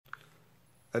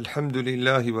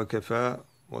Alhamdulillahi wa kafa,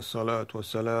 wa salatu wa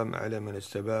salam ala man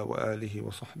istaba wa alihi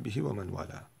wa sahbihi wa man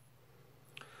wala.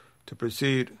 To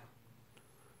proceed,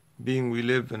 being we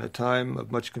live in a time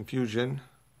of much confusion,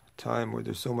 a time where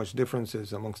there's so much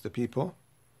differences amongst the people,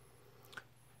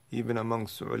 even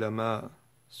amongst ulama,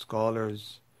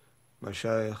 scholars,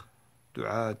 Mashaayikh,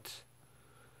 du'at,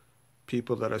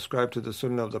 people that ascribe to the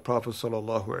sunnah of the Prophet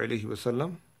sallallahu alaihi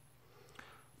wasallam,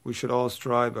 we should all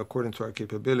strive according to our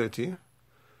capability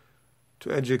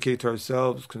to educate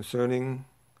ourselves concerning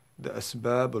the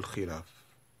asbab al-khilaf,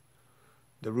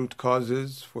 the root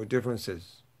causes for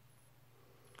differences,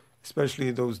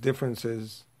 especially those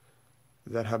differences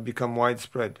that have become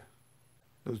widespread,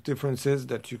 those differences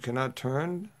that you cannot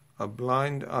turn a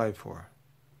blind eye for.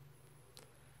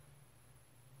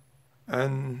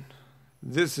 And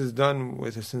this is done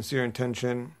with a sincere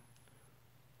intention,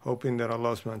 hoping that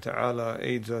Allah subhanahu wa ta'ala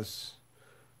aids us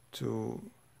to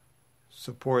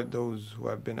support those who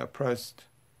have been oppressed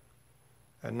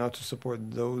and not to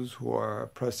support those who are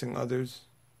oppressing others,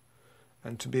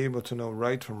 and to be able to know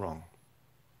right from wrong.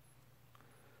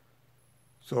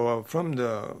 So from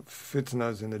the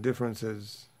fitnas and the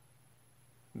differences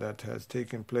that has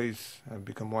taken place and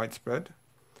become widespread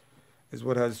is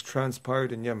what has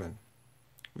transpired in Yemen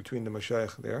between the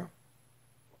Mashaayikh there.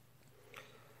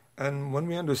 And when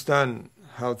we understand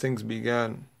how things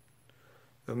began,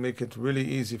 it'll make it really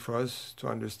easy for us to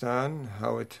understand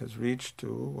how it has reached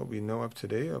to what we know of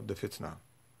today of the fitna.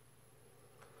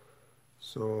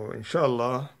 So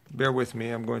inshallah, bear with me,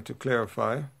 I'm going to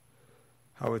clarify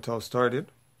how it all started.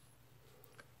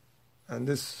 And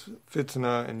this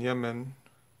fitna in Yemen,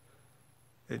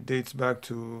 it dates back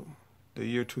to the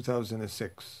year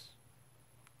 2006.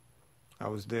 I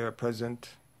was there present,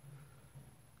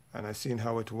 and I seen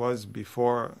how it was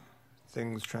before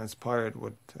things transpired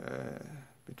with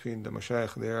between the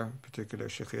Mashaayikh there, in particular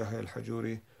Shaykh Yahya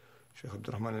Al-Hajooree, Shaykh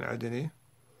Al-Adeni,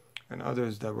 and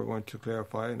others that we're going to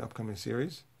clarify in upcoming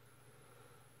series.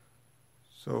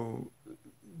 So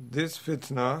this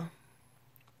fitna,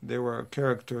 there were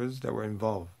characters that were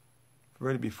involved.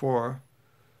 Already before,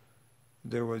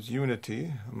 there was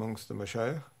unity amongst the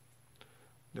Mashaayikh.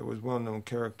 There was well-known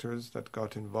characters that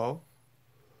got involved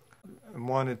and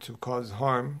wanted to cause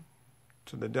harm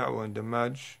to the da'wah and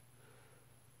damaj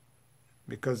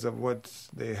because of what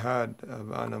they had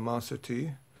of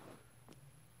animosity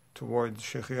towards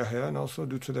Shaykh Yahya, and also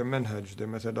due to their manhaj, their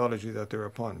methodology that they're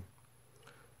upon.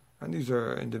 And these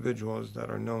are individuals that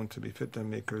are known to be fitna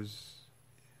makers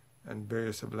in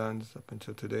various of lands up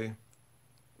until today.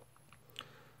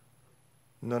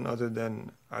 None other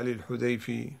than Ali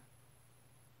al-Hudayfi,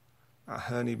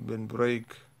 Hani bin Buraik,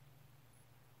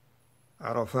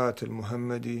 Arafat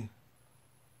al-Muhammadi.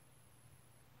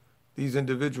 These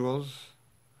individuals,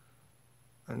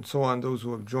 and so on, those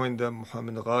who have joined them,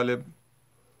 Muhammad Ghalib,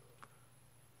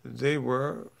 they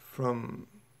were from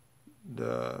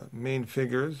the main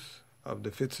figures of the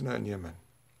fitna in Yemen.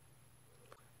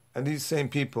 And these same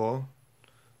people,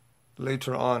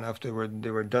 later on, after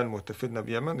they were done with the fitna of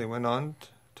Yemen, they went on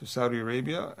to Saudi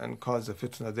Arabia and caused a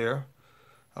fitna there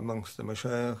amongst the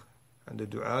Mashaayikh and the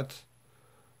du'at.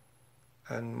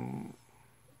 And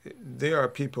they are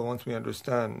people, once we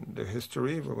understand their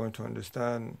history, we're going to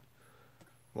understand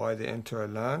why they enter a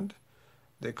land.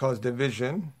 They cause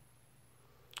division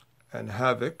and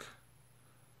havoc.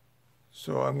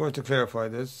 So I'm going to clarify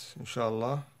this,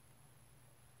 inshallah.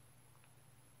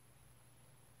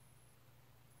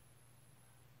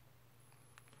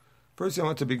 First, I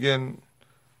want to begin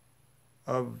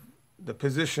of the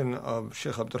position of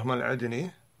Shaykh Abdurrahman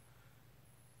Al-Adeni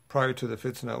prior to the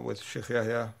fitna with Shaykh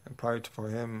Yahya, and prior to for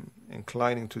him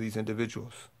inclining to these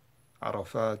individuals,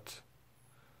 Arafat,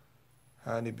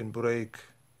 Hani bin Buraik,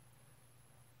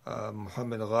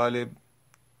 Muhammad Ghalib,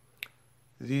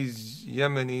 these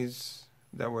Yemenis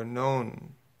that were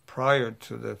known prior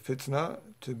to the fitna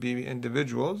to be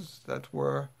individuals that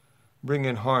were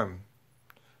bringing harm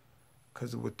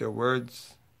because with their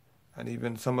words, and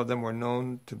even some of them were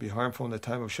known to be harmful in the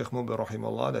time of Shaykh Mubil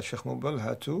rahimahullah, that Shaykh Mubil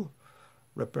had to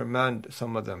reprimand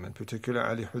some of them, in particular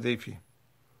Ali Hudayfi.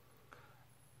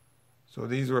 So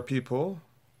these were people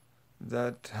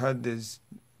that had these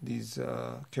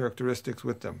characteristics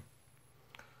with them.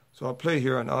 So I'll play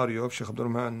here an audio of Shaykh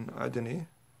Abdurrahman Adeni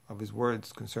of his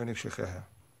words concerning Shaykh Yahya.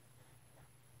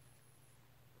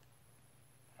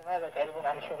 ماذا تعرفون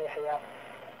عن الشيخ يحيى؟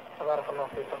 بارك الله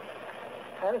فيكم.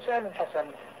 هذا سؤال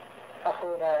حسن.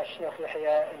 أخونا الشيخ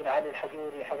يحيى بن علي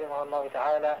الحجوري حفظه الله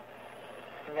تعالى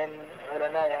من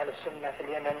علماء أهل السنة في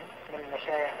اليمن، من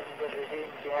المشايخ المدرسين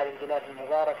في هذه البلاد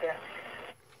المباركة.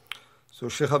 So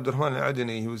Shaykh Abdurrahman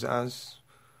Al-Adeni, he was asked,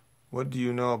 what do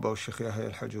you know about Shaykh Yahya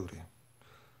Al-Hajooree?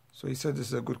 So he said this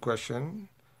is a good question.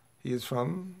 He is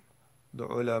from the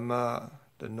ulama,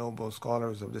 the noble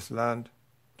scholars of this land.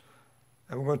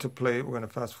 And we're going to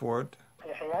fast forward.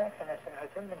 يحيى أنا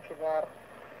سمعت من كبار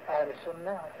أهل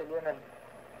السنة في اليمن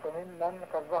وممن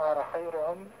قد ظهر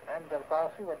خيرهم عند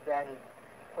القاصي والداني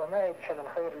وما يجحد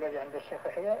الخير الذي عند الشيخ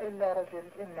يحيى إلا رجل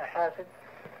إما حاسد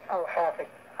أو حاقد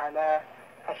على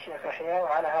الشيخ يحيى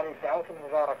وعلى هذه الدعوة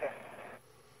المباركة.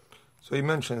 So he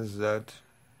mentions that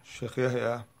Shaykh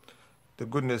Yahya, the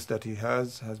goodness that he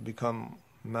has become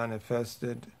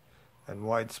manifested and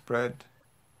widespread,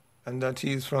 and that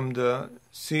he is from the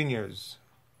seniors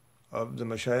of the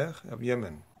Mashaayikh of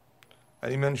Yemen.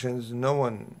 And he mentions no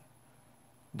one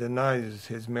denies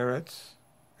his merits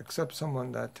except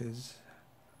someone that is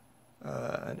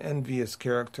an envious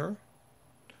character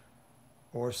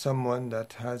or someone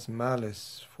that has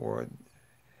malice for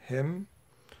him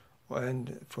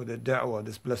and for the da'wah,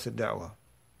 this blessed da'wah.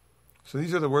 So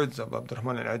these are the words of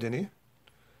Abdurrahman Al-Adeni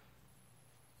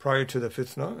prior to the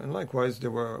Fitnah, and likewise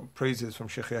there were praises from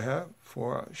Shaykh Yahya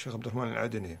for Shaykh Abdurrahman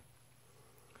Al-Adeni.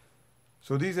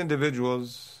 So these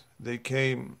individuals, they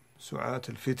came su'at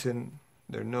al-fitan,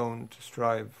 they're known to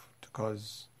strive to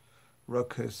cause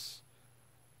ruckus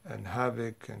and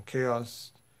havoc and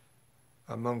chaos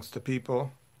amongst the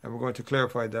people, and we're going to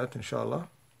clarify that inshallah.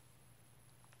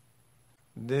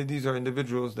 These are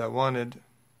individuals that wanted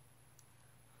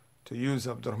to use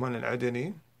Abdurrahman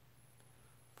Al-Adeni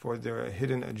for their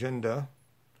hidden agenda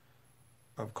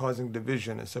of causing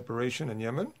division and separation in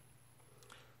Yemen,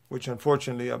 which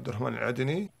unfortunately Abdurrahman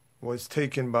Al-Adeni was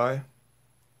taken by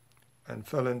and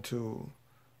fell into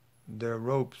their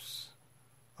ropes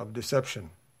of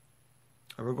deception.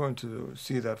 And we're going to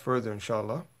see that further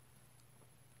inshallah.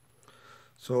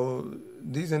 So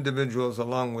these individuals,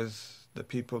 along with the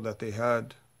people that they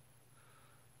had,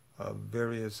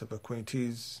 various of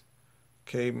acquaintees,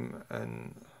 came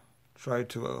and tried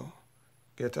to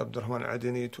get Abdurrahman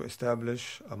Al-Adeni to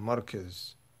establish a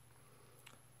markaz,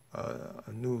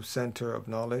 a new center of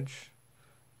knowledge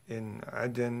in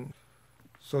Aden.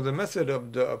 So the method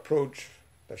of the approach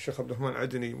that Shaykh Abdurrahman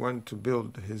Al-Adeni went to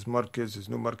build his markaz, his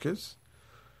new markaz,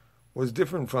 was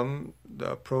different from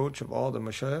the approach of all the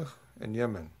Mashaayikh in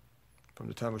Yemen from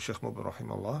the time of Shaykh Mubin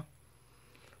rahimahullah,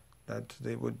 that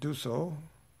they would do so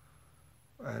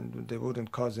and they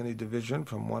wouldn't cause any division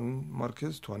from one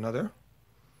markaz to another.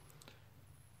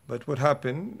 But what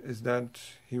happened is that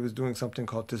he was doing something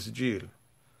called tasjeel,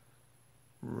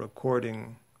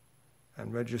 recording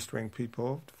and registering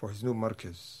people for his new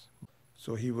markaz.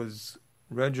 So he was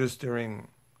registering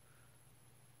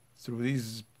through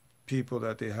these people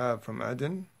that they have from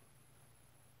Aden,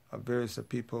 various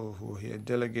people who he had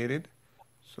delegated.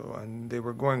 So, and they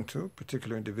were going to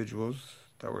particular individuals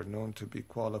that were known to be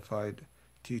qualified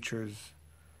teachers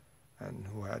and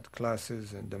who had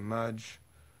classes and damaj,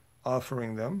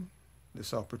 offering them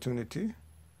this opportunity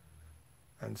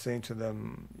and saying to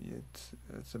them,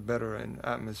 it's a better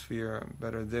atmosphere,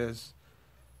 better this.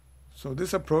 So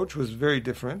this approach was very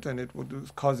different, and it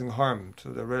was causing harm to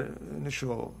the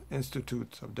initial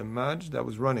institute of damaj that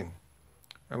was running.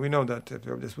 And we know that if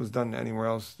this was done anywhere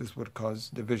else, this would cause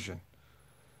division.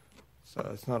 So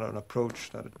it's not an approach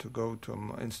that to go to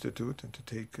an institute and to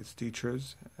take its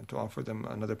teachers and to offer them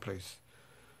another place,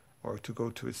 or to go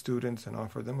to its students and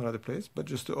offer them another place, but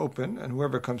just to open, and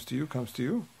whoever comes to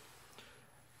you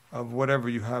of whatever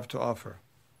you have to offer.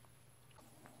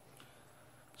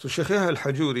 So Shaykh Yahya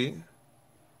Al-Hajooree,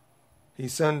 he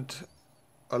sent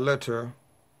a letter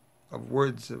of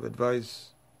words of advice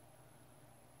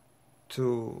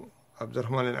to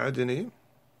Abdurrahman Al-Adeni,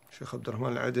 Shaykh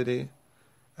Abdurrahman Al-Adeni,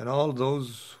 and all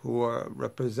those who are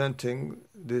representing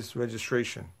this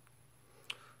registration.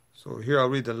 So here I'll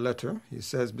read the letter. He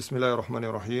says, Bismillah ar-Rahman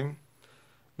ar-Rahim,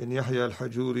 من يحيى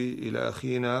الحجوري إلى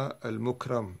أخينا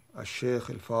المكرم الشيخ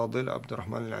الفاضل عبد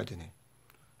الرحمن العدني.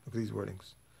 Look at these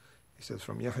wordings. He says,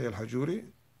 from Yahya al-Hajooree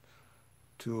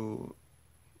to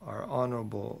our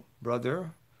honorable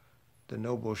brother, the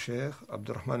noble Shaykh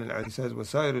Abdurrahman al-Adeni. He says,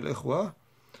 وسائر الإخوة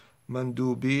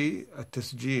مندوبي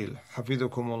التسجيل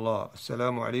حفظكم الله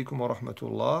السلام عليكم ورحمة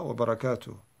الله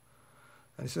وبركاته.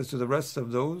 And he says to the rest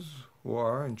of those who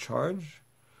are in charge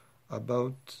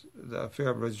about the affair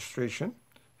of registration,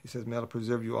 he says, may Allah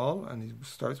preserve you all, and he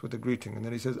starts with a greeting, and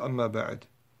then he says, Amma ba'd.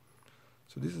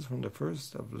 So this is from the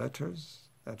first of letters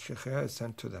that Shaykh Yahya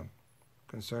sent to them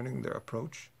concerning their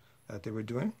approach that they were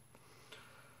doing.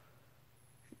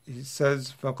 He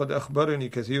says, فَقَدْ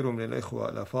أَخْبَرَنِي كَثِيرٌ مِنَ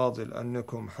الْإِخْوَةِ الْأَفَاضِلِ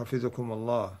أَنَّكُمْ حَفِظَكُمُ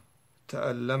اللَّهُ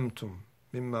تَأَلَّمْتُمْ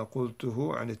مِمَّا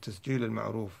قُلْتُهُ عَنِ التَّسْجِيلِ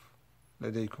الْمَعْرُوفِ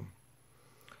لَدَيْكُمْ.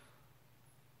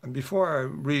 And before I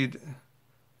read,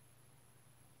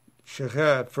 Shaykh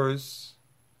at first,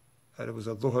 and it was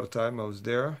at Dhuhr time, I was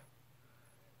there.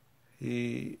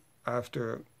 He,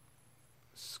 after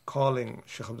calling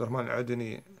Shaykh Abdurrahman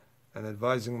Al-Adeni and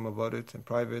advising him about it in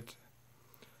private,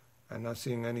 and not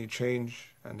seeing any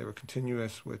change, and they were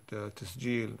continuous with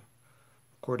tasjeel,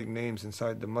 recording names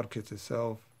inside the market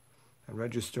itself, and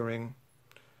registering,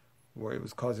 where it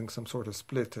was causing some sort of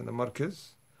split in the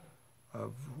markets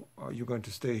of, are you going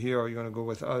to stay here, or are you going to go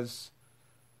with us?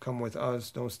 Come with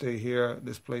us, don't stay here.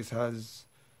 This place has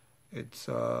its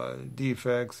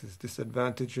defects, its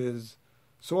disadvantages,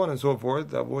 so on and so forth,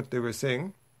 that what they were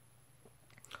saying.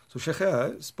 So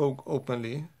Shaykh spoke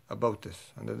openly about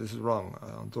this, and that this is wrong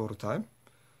on Dhuhr time,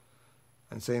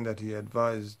 and saying that he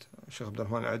advised Shaykh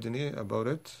Abdurrahman Al-Adeni about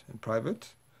it in private,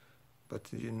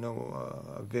 but no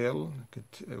avail,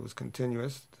 it was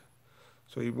continuous.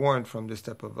 So he warned from this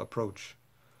type of approach.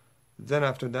 Then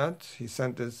after that, he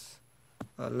sent this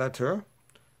letter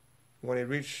when he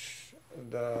reached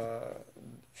the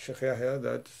Shaykh Yahya,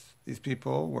 that these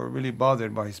people were really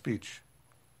bothered by his speech.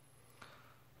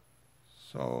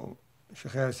 So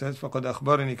Shaykh Yahya says, فَقَدْ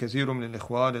أَخْبَرَنِي كَثِيرٌ مِنَ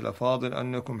الْإِخْوَانِ الْأَفَاضِلِ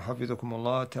أَنَّكُمْ حَفِظَكُمُ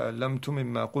اللَّهُ تَعَلَّمْتُ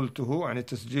مِمَّا قُلْتُهُ عَنِ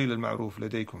التَّسْجِيلِ الْمَعْرُوفِ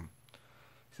لَدَيْكُمْ.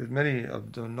 He says, many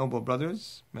of the noble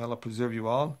brothers, may Allah preserve you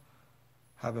all,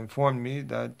 have informed me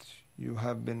that you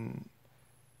have been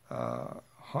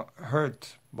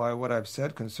hurt by what I've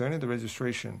said concerning the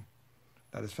registration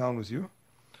that is found with you.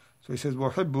 So he says,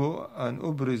 وَحِبُّ أَنْ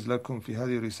أُبْرِزْ لَكُمْ فِي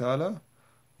هَذِهِ رِسَالَةِ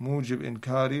مُوجِبْ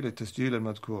إِنْكَارِ لِلتَّسْجِيلِ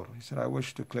الْمَذْكُورِ. He said, I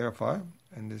wish to clarify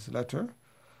in this letter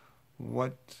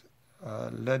what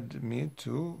led me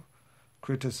to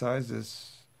criticize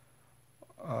this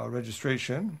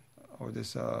registration, or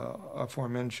this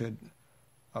aforementioned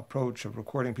approach of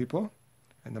recording people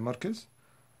in the markaz.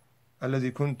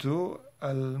 الذي كنت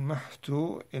المحت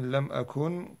إن لم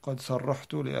أكن قد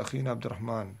صرحت لأخينا عبد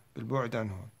الرحمن بالبعد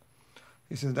عنه.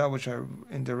 He says, that which I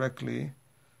indirectly,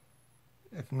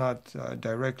 if not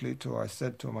directly, I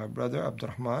said to my brother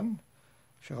Abdurrahman,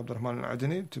 Shaykh Abdurrahman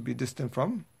Al-Adeni, to be distant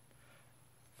from.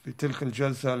 في تلك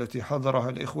الجلسة التي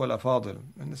حضرها الإخوة الأفاضل.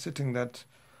 In the sitting that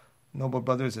noble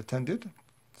brothers attended,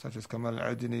 such as Kamal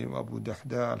Al-Adeni, Abu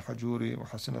Dahda, Al-Hajooree,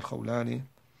 Hassan Al-Khawlani,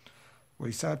 where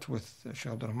he sat with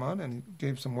Shaykh Abdurrahman and he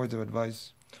gave some words of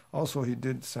advice. Also, he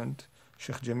did send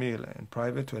Shaykh Jamil in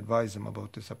private to advise him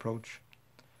about this approach.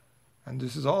 And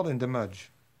this is all in Damaj.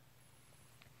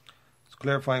 It's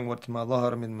clarifying what ma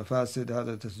ظهر من مفاسد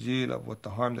هذا التسجيل, of what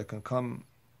the harm that can come.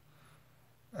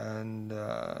 And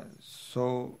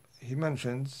so he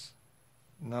mentions,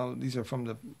 now these are from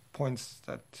the points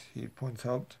that he points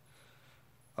out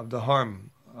of the harm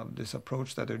of this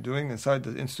approach that they're doing inside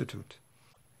the institute.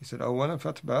 He said, أولا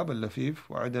فتح باب اللفيف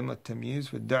وعدم التمييز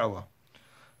في الدعوة.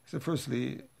 He said,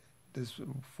 firstly, this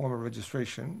form of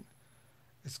registration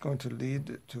is going to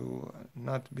lead to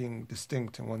not being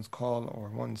distinct in one's call or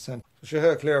one's sentence. So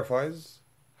Shaykh clarifies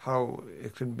how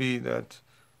it could be that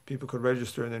people could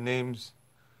register their names,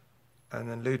 and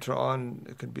then later on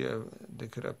it could be they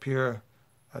could appear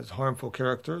as harmful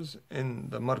characters in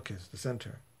the markaz, the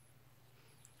center.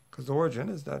 Because the origin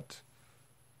is that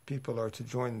people are to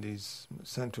join these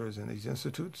centers and these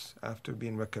institutes after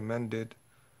being recommended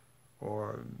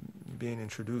or being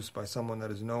introduced by someone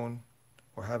that is known,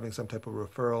 or having some type of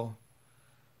referral.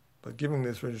 But giving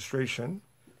this registration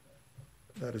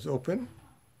that is open.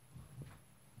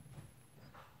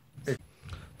 Then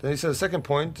he says, second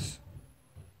point,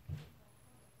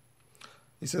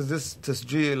 he says this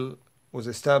tasjeel was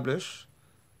established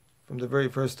from the very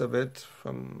first of it,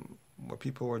 from what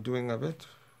people were doing of it,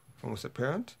 from what's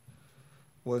apparent,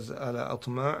 was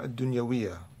al-atma'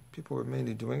 ad-dunyawiyya. People were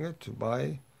mainly doing it to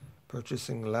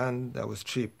purchasing land that was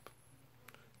cheap,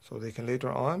 so they can later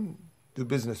on do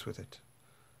business with it.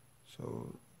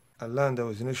 So a land that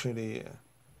was initially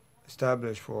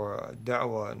established for a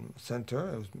da'wah and center,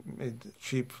 it was made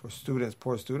cheap for students,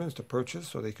 poor students, to purchase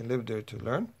so they can live there to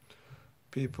learn.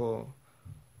 People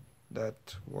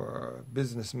that were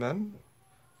businessmen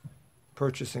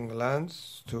purchasing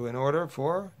lands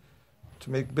to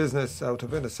make business out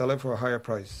of it and sell it for a higher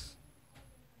price.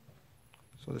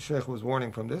 So the Shaykh was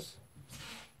warning from this.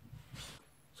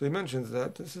 So he mentions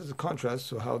that this is a contrast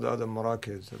to how the other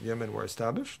marakiz of Yemen were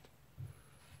established,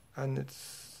 and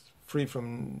it's free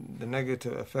from the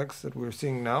negative effects that we're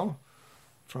seeing now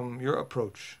from your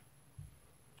approach.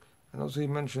 And also he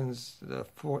mentions the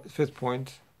fifth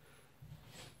point,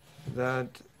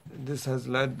 that this has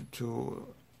led to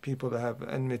people that have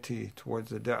enmity towards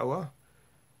the da'wah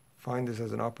find this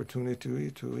as an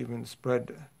opportunity to even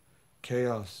spread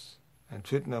chaos and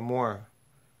fitnah more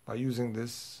by using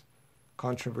this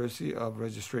controversy of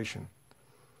registration.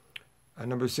 And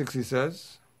number 6, he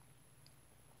says,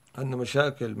 أن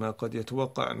مشاكل ما قد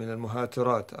يتوقع من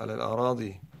المهاترات على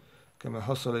الأراضي كما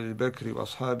حصل للبكر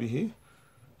وأصحابه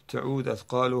تعود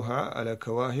أثقالها على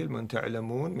كواهل من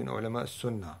تعلمون من علماء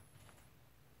السنة.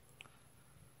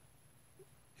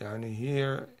 يعني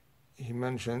here he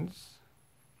mentions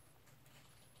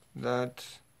that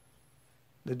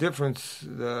the difference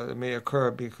that may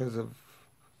occur because of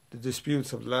the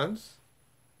disputes of lands,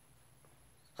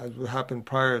 as would happen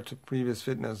prior to previous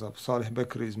fitnas of Salih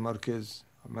Bakri's Markez,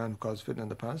 a man who caused fitna in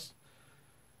the past,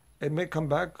 it may come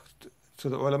back so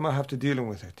the ulama have to deal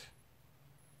with it.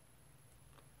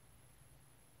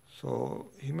 So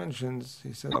he mentions,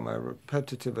 he said, my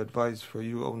repetitive advice for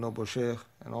you, O noble Shaykh,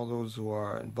 and all those who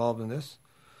are involved in this,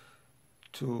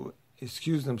 to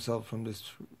excuse themselves from this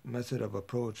method of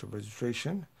approach of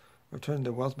registration, return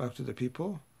their wealth back to the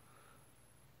people,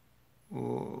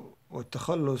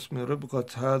 والتخلص من ربقة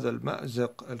هذا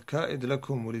المأزق الكائد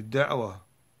لكم وللدعوة,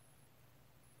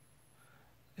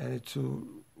 and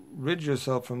to rid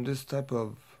yourself from this type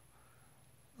of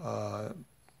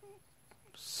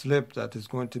slip that is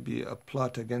going to be a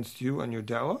plot against you and your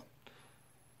da'wah,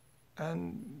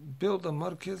 and build a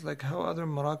markaz like how other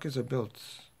marakis are built,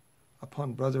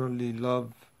 upon brotherly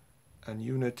love and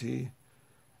unity,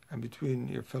 and between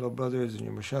your fellow brothers and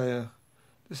your Mashaayikh.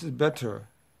 This is better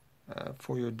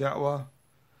for your da'wah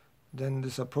than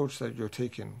this approach that you're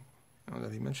taking,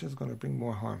 that he mentions is going to bring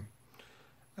more harm.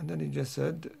 And then he just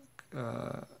said,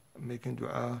 making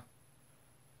dua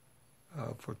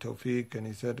for tawfiq, and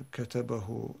he said,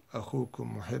 كتبه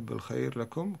أخوكم محب الخير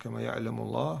لكم كما يعلم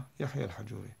الله Yahya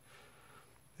Al-Hajooree.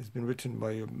 It's been written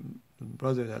by your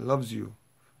brother that loves you,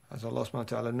 as Allah subhanahu wa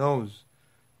ta'ala knows,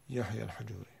 Yahya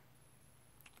Al-Hajooree.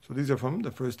 So these are from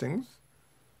the first things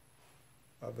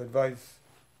of advice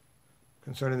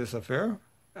concerning this affair,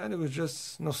 and it was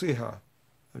just nasiha.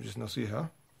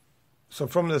 So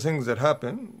from the things that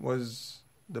happened was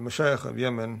the Mashaayikh of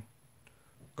Yemen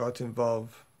got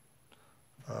involved.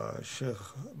 Shaykh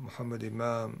Muhammad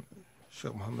Imam,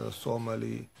 Shaykh Muhammad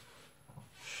Al-Somali,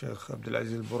 Shaykh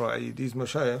Abdulaziz Al-Bura'i, these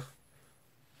Mashaayikh,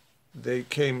 they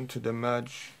came to the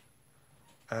Maj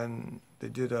and they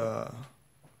did an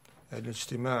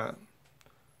ijtima',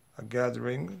 a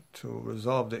gathering to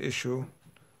resolve the issue,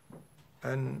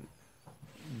 and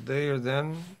they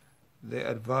advised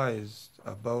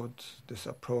about this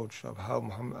approach of how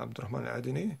Muhammad Abdurrahman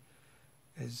Al-Adeni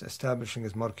is establishing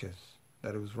his markaz,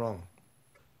 that it was wrong.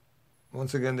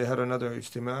 Once again, they had another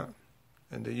ijtima'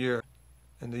 in the year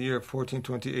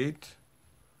 1428,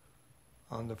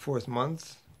 on the 4th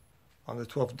month, on the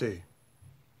 12th day.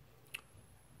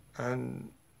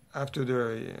 And after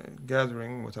their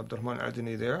gathering with Abdurrahman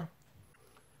Al-Adeni there,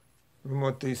 remember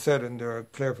what they said in their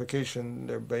clarification,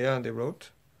 their bayan they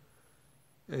wrote,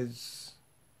 is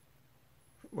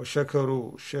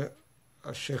وشكروا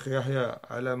الشيخ يحيى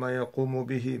على ما يقوم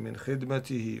به من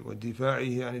خدمته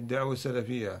ودفاعه عن الدعوة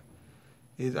السلفية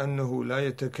إذ أنه لا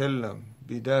يتكلم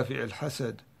بدافع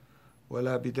الحسد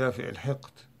ولا بدافع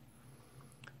الحقد.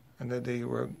 And that they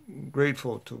were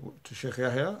grateful to Shaykh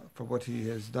Yahya for what he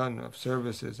has done of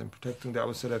services in protecting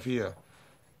Da'wah Salafiyah.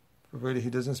 For really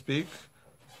he doesn't speak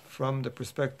from the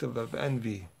perspective of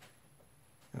envy.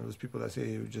 Those people that say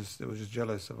they was just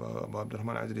jealous of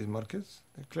Abdurrahman Adeli's markaz,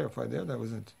 they clarified there that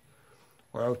wasn't.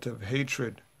 Or out of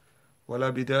hatred.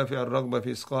 ولا بدافع الرغبة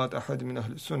في إسقاط أحد من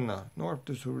أهل السنة, nor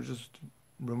to just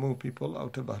remove people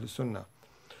out of أهل السنة.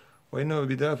 وإنما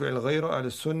بدافع الغيرة على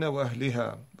السنة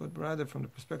وأهلها, but rather from the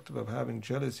perspective of having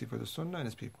jealousy for the Sunnah and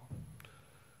his people.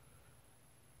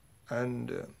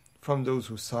 And from those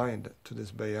who signed to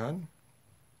this bayan,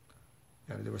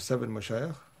 there were 7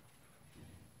 Mashaayikh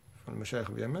from the Mashaayikh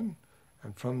of Yemen,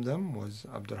 and from them was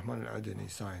Abdurrahman Al-Adeni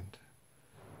signed.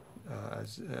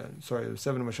 7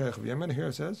 Mashaayikh of Yemen, here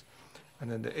it says, and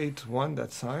then the 8th one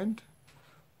that signed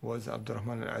was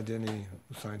Abdurrahman Al-Adeni,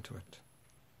 who signed to it.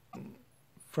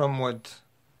 From what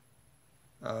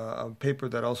a paper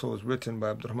that also was written by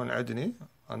Abdurrahman Al-Adeni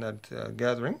on that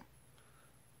gathering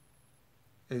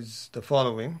is the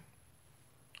following.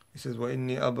 He says,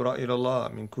 وَإِنِّي أَبْرَأ إِلَى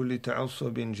اللَّهِ مِنْ كُلِّ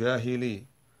تَعَصُّبٍ جَاهِلِي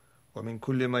ومن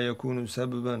كل ما يكون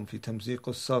سببا في تمزيق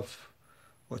الصف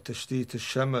وتشتيت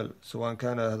الشمل سواء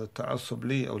كان هذا التعصب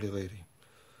لي أو لغيري.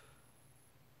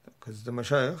 Because the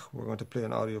Mashaayikh, we're going to play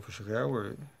an audio for Shaykh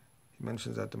where he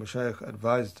mentions that the Mashaayikh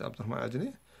advised Abdurrahman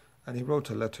Al-Adeni, and he wrote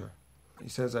a letter. He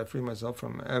says, I free myself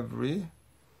from every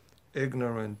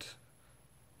ignorant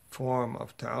form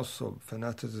of ta'assub,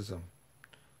 fanaticism,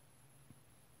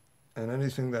 and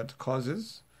anything that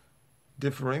causes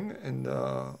differing in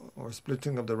or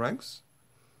splitting of the ranks,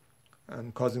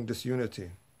 and causing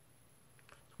disunity.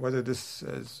 Whether this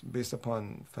is based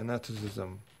upon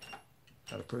fanaticism,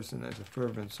 that a person is a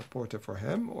fervent supporter for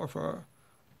him or for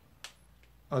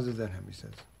other than him, he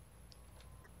says.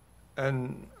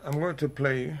 And I'm going to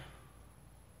play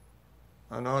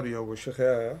an audio with Shaykh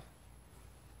Yahya,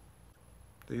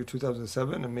 the year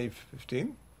 2007 and May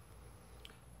 15,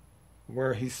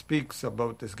 where he speaks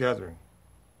about this gathering.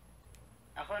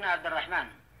 أخونا عبد الرحمن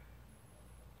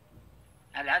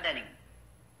العدني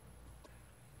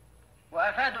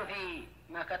وأفادوا في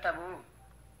ما كتبوا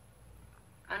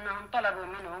أنهم طلبوا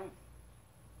منه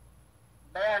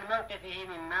بيان موقفه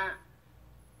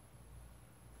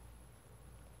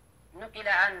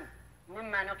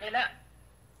مما نقل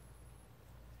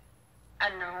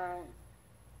أنه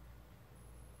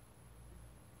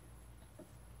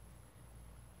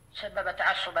سبب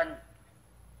تعصبا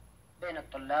بين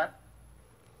الطلاب.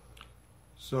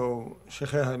 So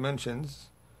Shaykh Yahya mentions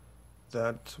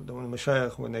that the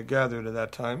Mashaayikh, when they gathered at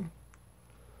that time,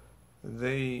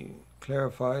 they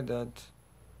clarified that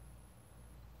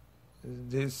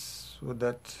the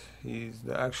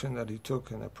action that he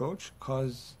took and approach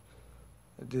caused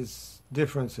these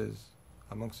differences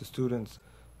amongst the students,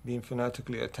 being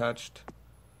fanatically attached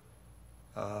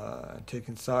and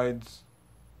taking sides.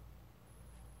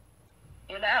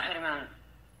 إلى آخر ما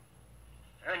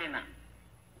علم.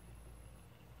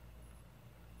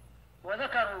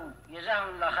 وذكروا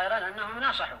جزاهم الله خيرا أنهم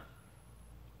ناصحوا،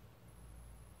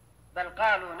 بل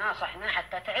قالوا ناصحنا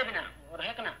حتى تعبنا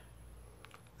ورهقنا.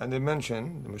 And they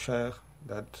mentioned, the Mashaayikh,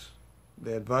 that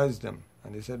they advised them,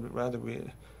 and they said rather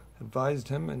we advised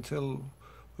him until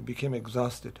we became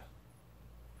exhausted.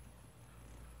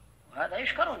 وهذا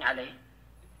يشكرون عليه.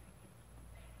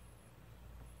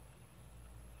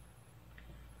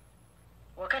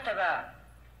 وكتب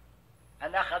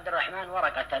الأخ عبد الرحمن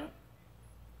ورقة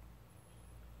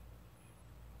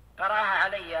قرأها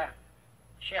علي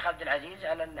الشيخ عبد العزيز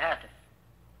على الهاتف.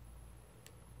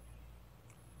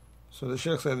 So the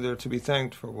Shaykh said they're to be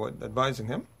thanked for advising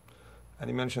him, and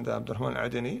he mentioned that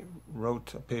Al-Adeni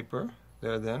wrote a paper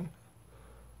there then,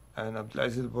 and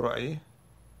Shaykh Abdul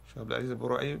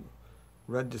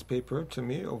read this paper to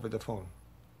me over the phone.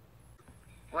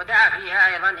 ودعا فيها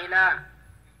أيضا إلى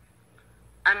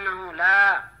أنه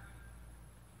لا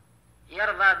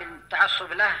يرضى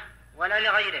بالتعصب له ولا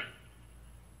لغيره.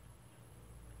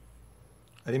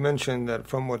 And he mentioned that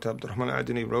from what Abdul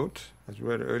Adeni wrote, as we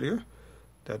read earlier,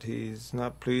 that he's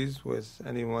not pleased with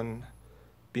anyone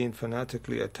being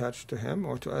fanatically attached to him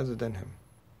or to other than him.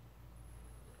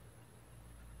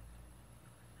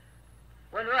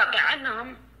 والواقع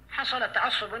أنهم حصل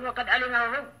تعصب وقد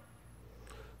علمه هو.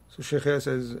 So Shaykh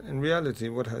says, in reality,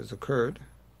 what has occurred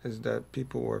is that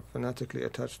people were fanatically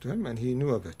attached to him and he knew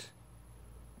of it.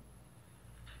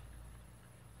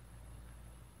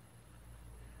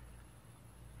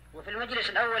 وفي المجلس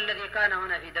الأول الذي كان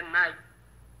هنا في دماج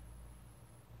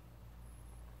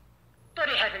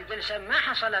طرح في الجلسة ما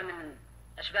حصل من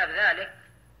أسباب ذلك،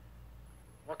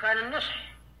 وكان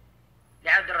النصح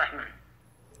لعبد الرحمن.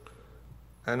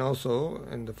 And also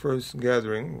in the first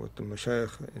gathering with the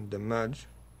Mashaayikh in Dammaj,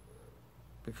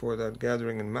 before that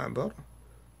gathering in Ma'bar,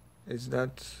 is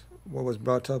that what was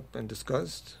brought up and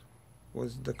discussed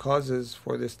was the causes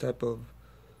for this type of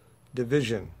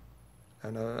division,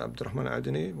 and Abdurrahman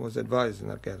Adeni was advised in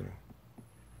that gathering.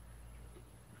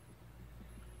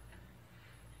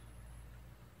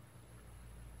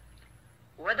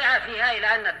 ودعا فيها إلى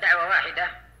أن الدعوة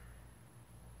واحدة،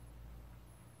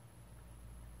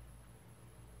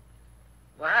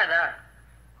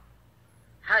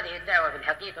 هذه الدعوة في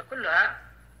الحقيقة كلها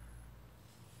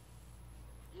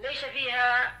ليس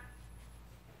فيها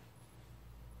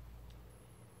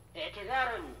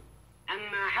اعتذار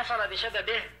عما حصل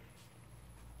بسببه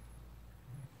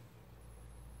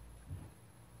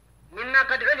مما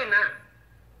قد علم،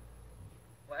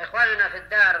 وإخواننا في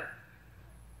الدار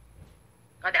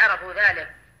قد عرفوا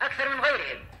ذلك أكثر من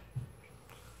غيرهم.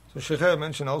 So Shaykh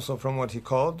mentioned also from what he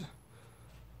called,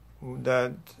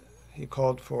 that he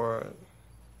called for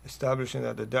establishing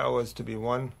that the da'wah is to be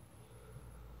one.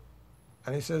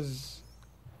 And he says,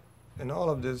 in all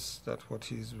of this, that what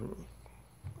he's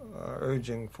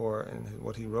urging for in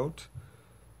what he wrote,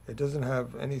 it doesn't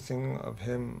have anything of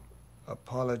him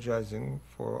apologizing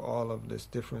for all of this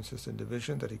differences and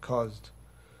division that he caused,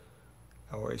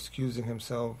 or excusing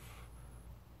himself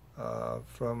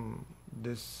from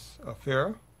this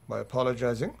affair by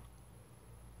apologizing.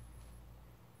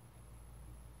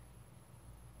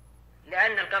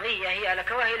 لأن القضية هي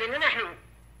لكواهلنا نحن،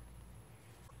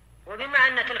 وبما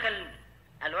أن تلك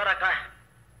الورقة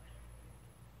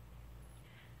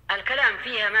الكلام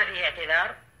فيها ما فيه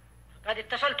اعتذار، قد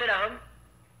اتصلت لهم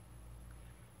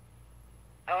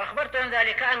أو أخبرتهم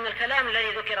ذلك أن الكلام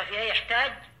الذي ذكر فيه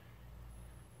يحتاج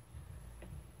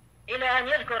إلى أن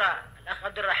يذكر الأخ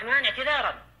عبد الرحمن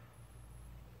اعتذارا.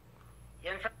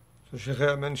 So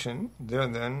Shaykh mentioned there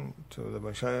then to the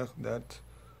Mashaayikh that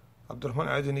Abdul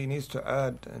Adeni needs to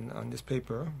add on this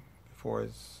paper before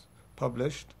it's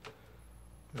published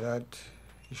that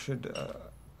he should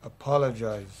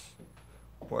apologize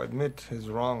or admit his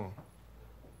wrong.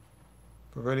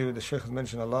 But really the Shaykh has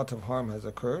mentioned a lot of harm has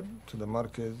occurred to the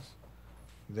markaz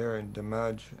there in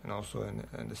Damaj and also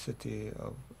in the city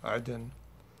of Aden,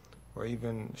 where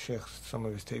even Shaykh, some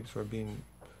of his tapes were being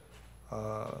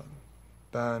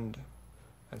banned,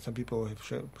 and some people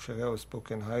Shaykh was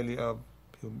spoken highly of,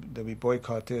 they'll be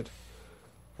boycotted,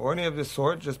 or any of this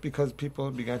sort, just because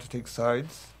people began to take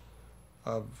sides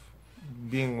of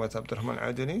being with Abdurrahman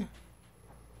Adeni,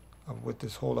 with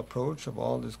this whole approach of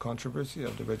all this controversy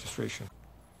of the registration.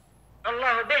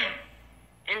 الله به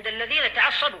عند الذين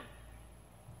تعصبوا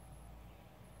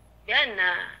بأن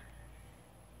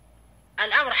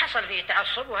الأمر حصل فيه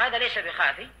تعصب، وهذا ليس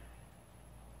بخافي،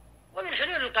 ومن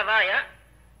حلول القضايا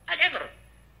العذر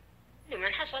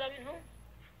لمن حصل منه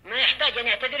ما يحتاج أن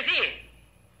يعتذر فيه.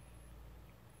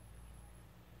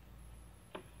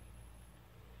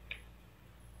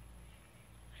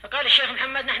 فقال الشيخ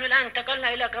محمد نحن الآن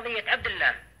انتقلنا إلى قضية عبد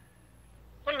الله.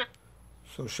 قلنا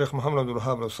So Shaykh Muhammad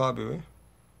Al-Jaabire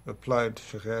replied to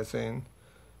Shaykh Yahya saying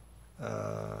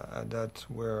that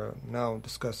we're now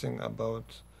discussing about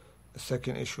the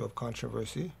second issue of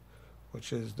controversy,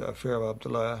 which is the affair of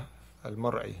Abdullah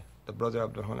Al-Mar'i, the brother of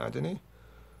Abdurrahman Adeni,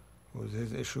 whose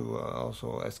his issue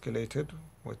also escalated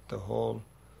with the whole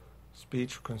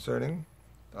speech concerning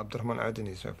Abdurrahman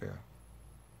Adeni's affair.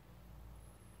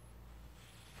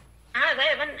 هذا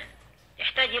أيضا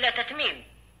يحتاج إلى تتميم.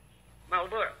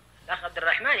 موضوع الأخ عبد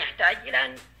الرحمن يحتاج إلى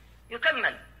أن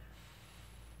يكمل.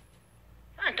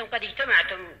 فأنتم قد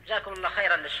اجتمعتم جزاكم الله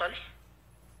خيرا للصلح،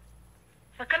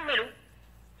 فكملوا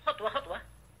خطوة خطوة.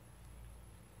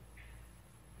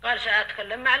 قال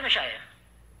سأتكلم مع المشايخ.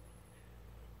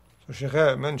 So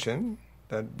Shaykh mentioned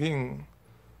that being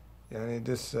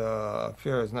this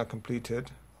affair is not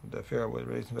completed, the affair with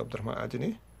relating to Abdurrahman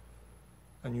Adeni,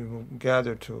 and you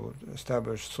gather to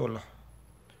establish sulh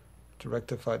to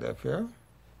rectify the affair,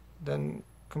 then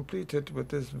complete it with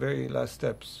these very last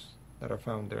steps that are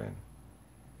found therein.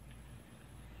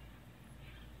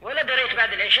 ولا دريت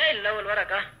بعد العشاء إلا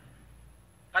والورقة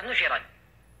قد نشرت.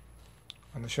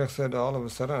 And the Shaykh said, all of a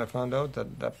sudden I found out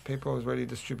that that paper was already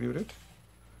distributed,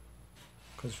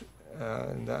 because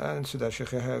the answer that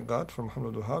Shaykh Yahya got from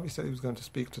Muhammad al-Wahhab, he said he was going to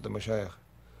speak to the Mashaayikh,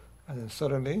 and then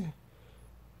suddenly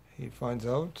he finds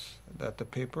out that the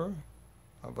paper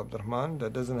of Abdurrahman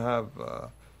that doesn't have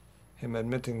him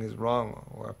admitting his wrong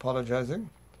or apologizing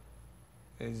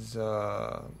is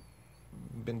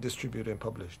been distributed and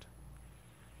published.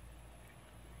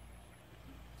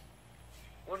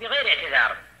 وبغير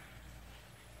اعتذار.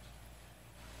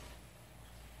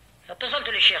 فاتصلت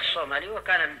للشيخ الصومالي،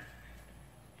 وكان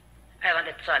أيضا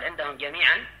الاتصال عندهم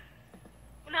جميعا،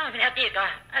 ولهم في الحقيقة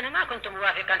أنا ما كنت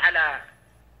موافقا على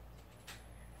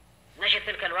نشر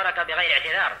تلك الورقة بغير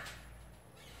اعتذار.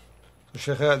 So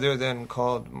Shaykh there then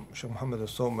called Shaykh Muhammad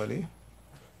al-Somali,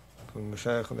 from the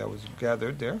Mashaayikh that was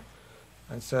gathered there,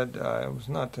 and said it was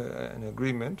not an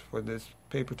agreement for this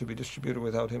paper to be distributed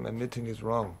without him admitting his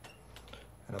wrong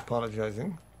and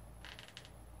apologizing,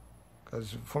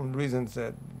 because from reasons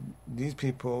that these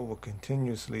people will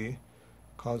continuously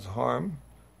cause harm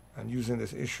and using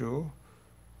this issue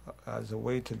as a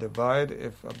way to divide.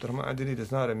 If Abdurrahman Adeni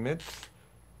does not admit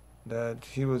that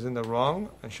he was in the wrong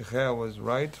and Shaykh was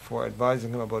right for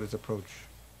advising him about his approach.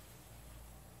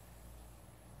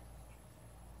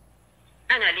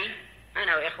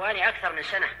 أنا وإخواني أكثر من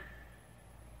سنة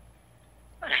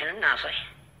ونحن الناصح،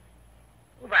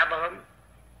 وبعضهم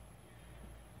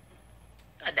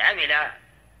قد عمل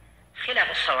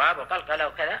خلاف الصواب وقلقلة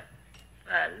وكذا،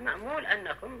 فالمأمول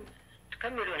أنكم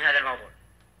تكملون هذا الموضوع.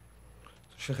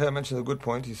 Shaykh mentioned a good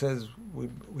point. He says we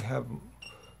have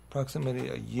approximately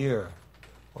a year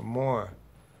or more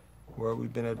where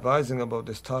we've been advising about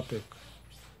this topic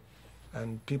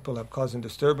and people have caused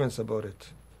disturbance about it.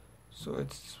 So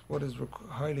it's what is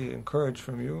highly encouraged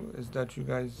from you is that you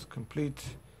guys complete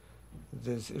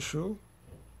this issue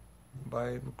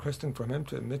by requesting from him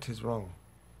to admit his wrong.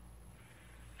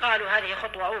 قالوا هذه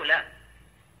خطوة أولى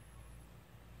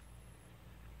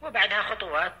وبعدها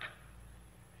خطوات،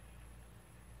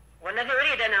 والذي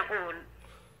أريد أن أقول.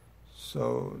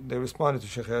 So they responded to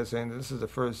Shaykh Yahya saying that this is the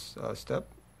first step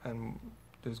and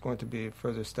there's going to be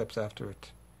further steps after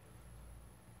it.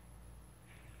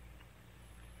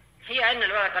 هي أن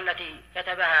الورقة التي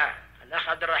كتبها الأخ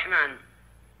عبد الرحمن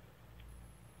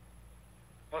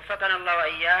وفقنا الله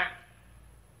وإياه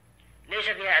ليس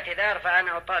فيها اعتذار،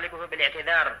 فأنا أطالبه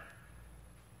بالاعتذار.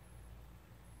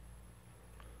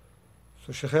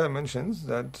 So Shaykh mentions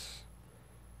that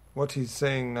what he's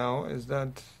saying now is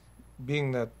that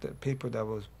being that the paper that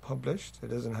was published, it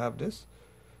doesn't have this,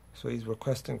 so he's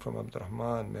requesting from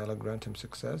Abdurrahman, may Allah grant him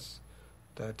success,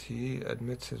 that he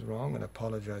admits his wrong and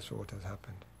apologizes for what has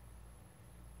happened.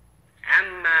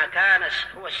 عما كان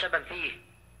هو السبب فيه،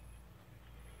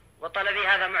 وطلبي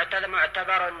هذا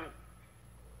معتبر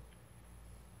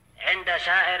عند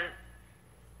سائر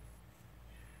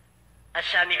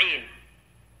السامعين،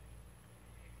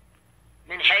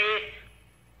 من حيث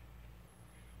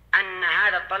أن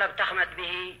هذا الطلب تخمت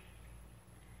به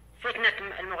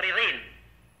فتنة المغرضين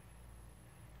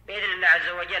بإذن الله عز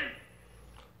وجل.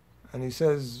 And he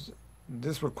says,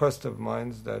 this request of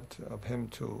mine, that of him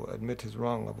to admit his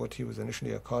wrong of what he was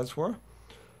initially a cause for,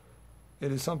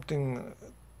 it is something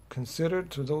considered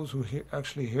to those who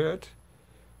actually hear it,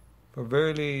 for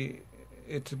verily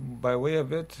by way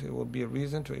of it will be a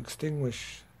reason to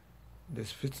extinguish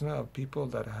this fitna of people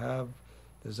that have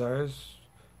desires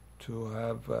to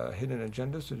have hidden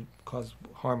agendas to cause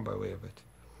harm by way of it.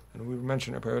 And we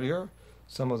mentioned up earlier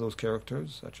some of those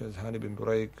characters, such as Hani bin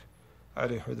Buraik,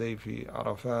 Ali Hudayfi,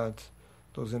 Arafat,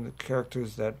 those are the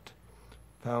characters that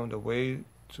found a way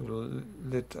to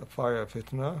lit a fire of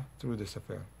fitna through this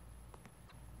affair.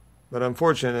 But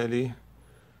unfortunately,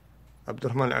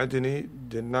 Abdulrahman Al-Adeni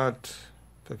did not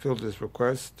fulfill this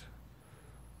request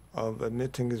of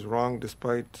admitting his wrong,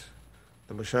 despite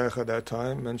the Mashaayikh at that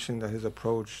time mentioning that his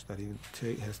approach that he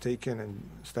has taken in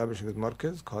establishing his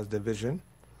markaz caused division,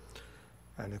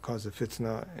 and it caused a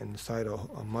fitna inside a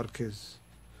markaz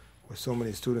with so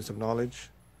many students of knowledge,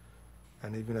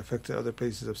 and even affected other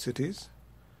places of cities.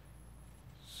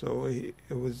 So it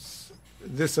was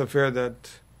this affair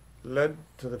that led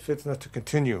to the fitna to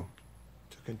continue.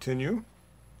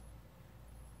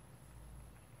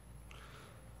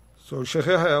 So Shaykh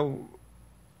Yahya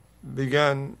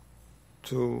began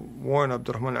to warn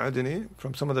Abdulrahman Al-Adeni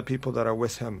from some of the people that are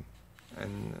with him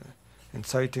and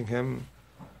inciting him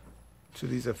to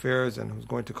these affairs and who's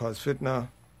going to cause fitna.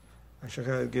 And Shaykh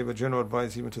Yahya gave a general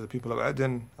advice even to the people of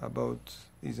Aden about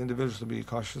these individuals to be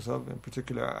cautious of, in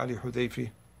particular Ali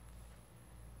Hudayfi.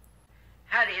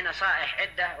 هذه نصائح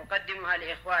عدة أقدمها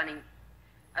لإخواني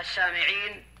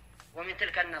السامعين، ومن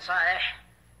تلك النصائح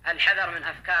الحذر من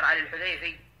أفكار علي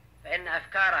الحذيفي، فإن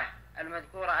أفكاره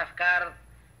المذكورة أفكار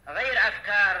غير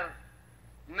أفكار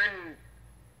من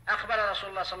أخبر رسول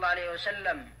الله صلى الله عليه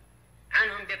وسلم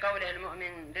عنهم بقوله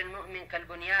المؤمن للمؤمن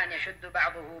كالبنيان يشد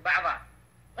بعضه بعضا،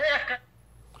 غير أفكار.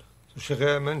 So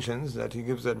Shaykh mentions that he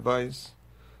gives advice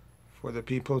for the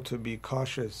people to be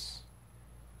cautious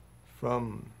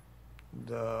from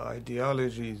the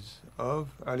ideologies of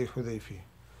Ali Hudayfi.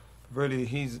 Really,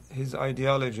 his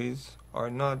ideologies are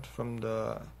not from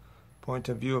the point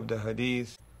of view of the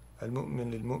hadith,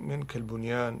 Al-Mu'min lil-Mu'min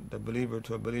kal-Bunyan, the believer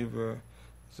to a believer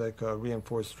is like a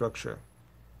reinforced structure.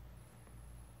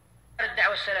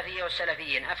 الدعوة السلفية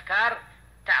والسلفيين أفكار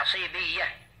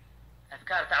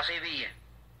تعصيبية،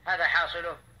 هذا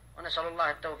حاصله، ونسأل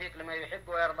الله التوفيق لما يحب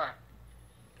ويرضاه.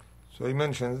 So he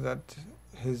mentions that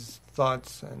his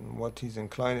thoughts and what he's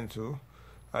inclining to,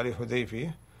 Ali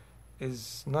Hudayfi,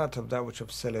 is not of that which of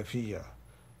Salafiyah,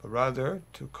 but rather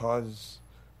to cause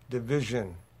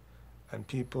division and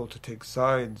people to take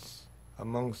sides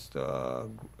amongst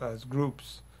as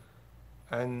groups.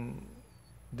 And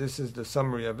this is the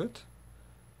summary of it.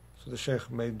 So the Shaykh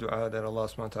made dua that Allah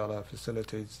subhanahu wa ta'ala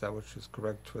facilitates that which is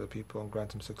correct for the people and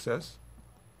grant him success.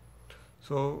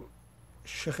 So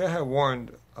Shaykh had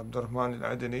warned Abdulrahman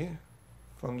Al-Adeni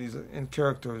from these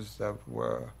characters that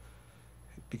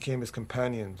became his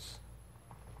companions,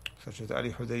 such as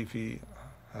Ali Hudayfi,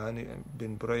 Hani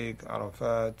bin Buraik,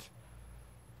 Arafat,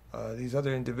 these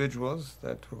other individuals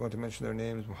that we're going to mention their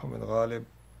names, Muhammad Ghalib,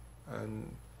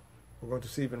 and we're going to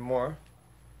see even more,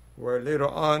 where later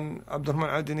on Abdulrahman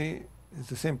Al-Adeni is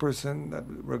the same person that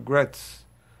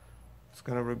is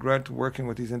going to regret working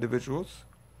with these individuals,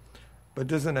 but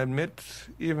doesn't admit,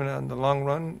 even in the long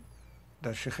run,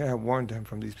 that Shaykh had warned him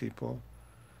from these people,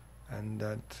 and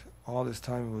that all this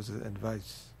time it was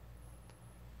advice.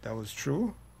 That was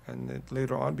true, and it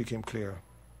later on became clear.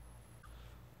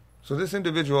 So this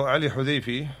individual, Ali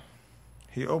Hudayfi,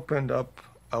 he opened up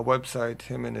a website,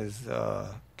 him and his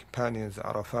companions,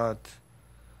 Arafat,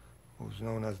 who's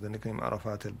known as the nickname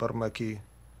Arafat al-Barmaki,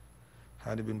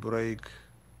 Hani bin Buraik,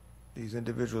 these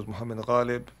individuals, Muhammad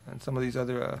Ghalib, and some of these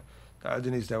other the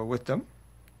Adenis that were with them.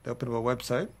 They opened up a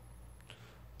website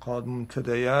called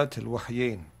Muntadayat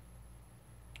al-Wahyain.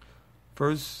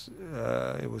 First,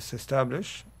 it was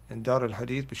established in Dar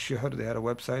al-Hadith Bishihr. They had a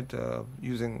website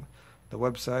using the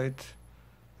website,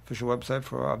 official website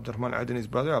for Abdurrahman Adeni's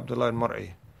brother, Abdullah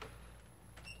al-Mar'i.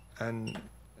 And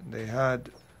they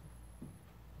had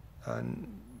a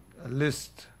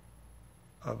list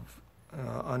of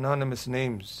anonymous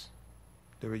names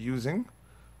they were using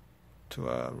to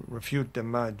refute the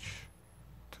Damaj,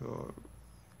 to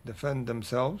defend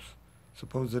themselves,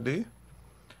 supposedly.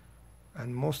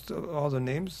 And most of all the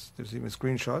names, there's even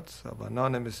screenshots of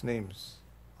anonymous names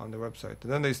on the website.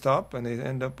 And then they stop and they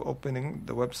end up opening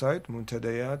the website,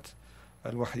 Muntadayat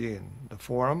al-Wahyain, the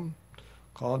forum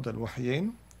called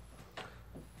al-Wahyain.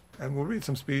 And we'll read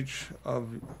some speech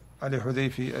of Ali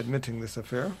Hudayfi admitting this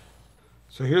affair.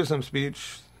 So here's some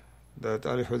speech that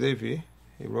Ali Hudayfi,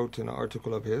 he wrote in an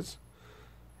article of his.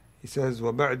 He says,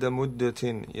 وَبَعْدَ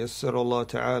مُدَّةٍ يَسَّرَ اللَّهُ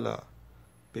تَعَالَى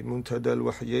بِمُنْتَدَى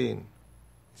الْوَحْيَيْنِ.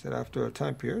 He said after a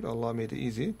time period, Allah made it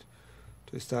easy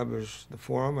to establish the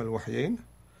forum al-Wahyain,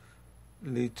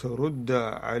 لِتَرُدَّ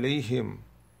عَلَيْهِمْ,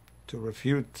 to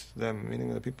refute them,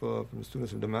 meaning the people, the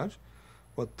students of Damaj.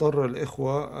 وَاضْطَرَّ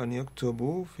الْإِخْوَةَ أَنْ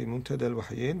يَكْتُبُوا فِي مُنْتَدَى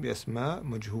الْوَحْيَيْنِ بِأَسْمَاء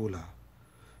مَجْهُولَةٍ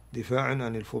دِفَاعًا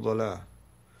عَنِ الْفُضَلَاءِ.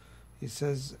 He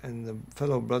says, and the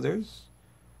fellow brothers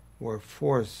were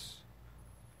forced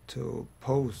to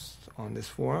post on this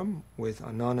forum with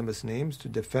anonymous names to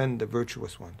defend the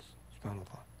virtuous ones.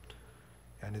 SubhanAllah.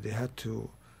 And they had to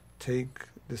take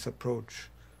this approach,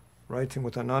 writing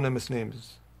with anonymous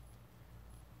names.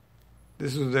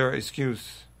 This was their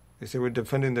excuse. They say, we're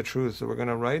defending the truth, so we're going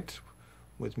to write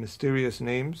with mysterious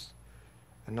names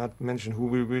and not mention who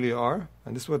we really are.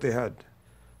 And this is what they had.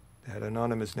 They had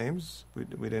anonymous names. We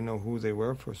didn't know who they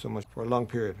were for a long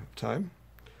period of time.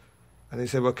 And they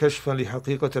said, وَكَشْفًا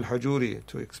لِحَقِيقَةِ الْحَجُورِ,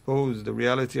 to expose the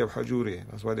reality of Hajooree.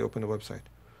 That's why they opened the website.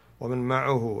 وَمَنْ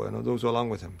مَعَهُ, and those along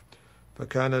with him.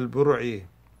 فَكَانَ الْبُرْعِي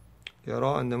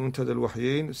يَرَى أَنَّ مُنْتَدَى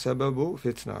الْوَحْيَيْنِ سَبَبُ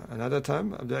فِتْنَةٍ. And at that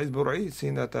time, Abdul Bur'i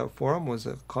seen that forum was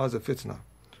a cause of fitnah.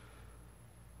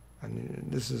 And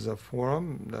this is a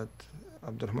forum that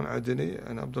Abdurrahman Adeni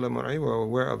and Abdullah Mar'i were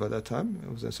aware of at that time.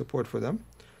 It was a support for them.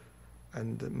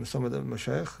 And some of the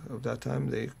Mashaykh of that time,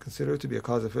 they consider it to be a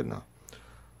cause of fitnah.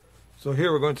 So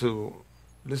here we're going to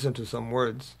listen to some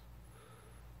words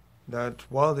that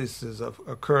while this is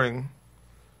occurring,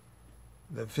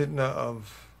 the fitna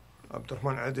of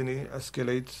Abdurrahman Adeni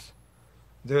escalates.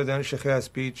 There then Shaykh's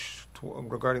speech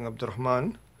regarding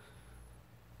Abdurrahman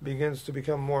begins to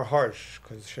become more harsh,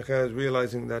 because Shaykh is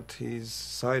realizing that he's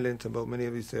silent about many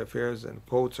of these affairs, and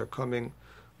quotes are coming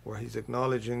where he's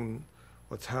acknowledging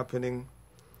what's happening,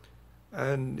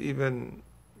 and even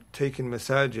taking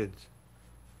masajid.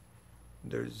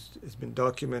 It's been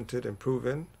documented and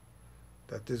proven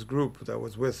that this group that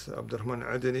was with Abdurrahman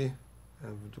Adeni,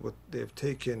 and what they've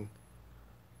taken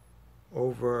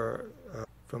over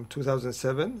from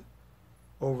 2007,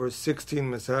 over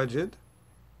 16 masajid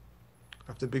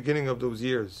at the beginning of those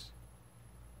years,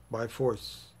 by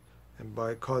force and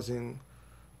by causing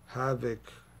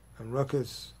havoc and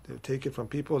ruckus. They've taken from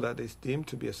people that they deemed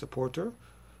to be a supporter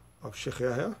of Shaykh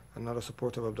Yahya and not a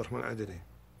supporter of Abdurrahman Adeni.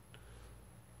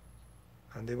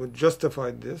 And they would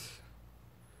justify this.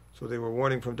 So they were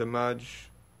warning from Damaj,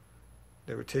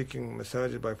 they were taking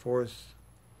masajid by force,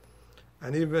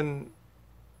 and even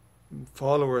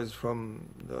followers from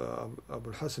the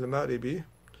Abul Hasan al-Ma'ribi,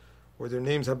 where their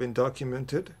names have been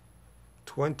documented,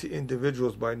 20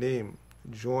 individuals by name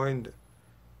joined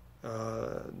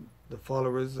the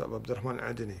followers of Abdurrahman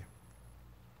Adeni,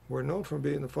 who were known for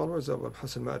being the followers of Abul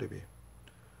Hasan al-Ma'ribi.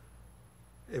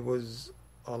 It was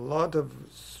a lot of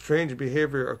strange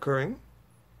behavior occurring,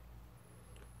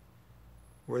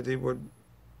 where they would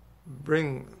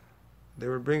bring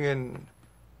in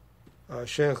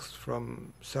sheikhs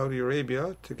from Saudi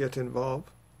Arabia to get involved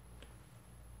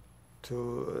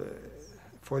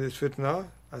for this fitna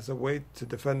as a way to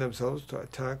defend themselves, to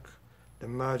attack the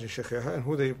Maj and Shaykh Yahya. And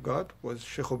who they've got was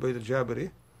Shaykh Ubayd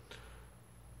Al-Jaabire.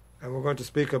 And we're going to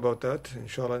speak about that,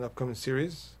 inshallah, in an upcoming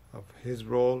series, of his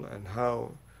role and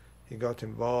how he got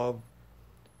involved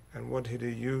and what he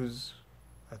did use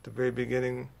at the very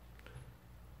beginning.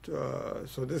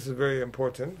 So this is very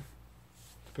important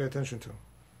to pay attention to.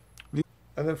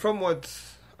 And then from what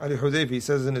Ali Hudayfi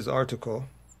says in his article,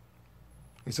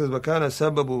 he says, وَكَانَ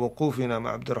سَبَبُ وُقُوفِنَا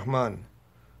مع عبد الرحمن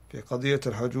في قضية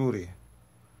الحجوري.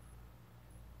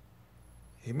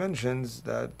 He mentions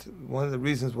that one of the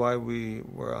reasons why we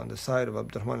were on the side of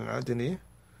Abdurrahman al-Adeni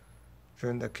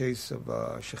during the case of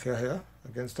Shaykh Yahya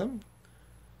against him,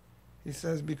 he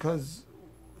says because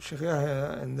Shaykh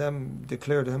Yahya and them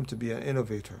declared him to be an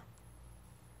innovator.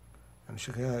 And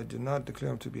Shaykh Yahya did not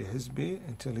declare him to be a Hizbi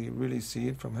until he really see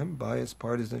it from him by his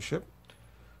partisanship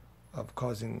of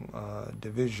causing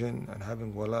division and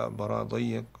having wala, bara,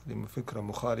 dayyik, fikra,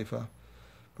 mukhalifa.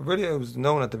 But really it was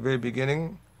known at the very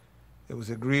beginning, it was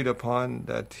agreed upon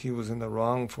that he was in the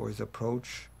wrong for his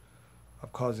approach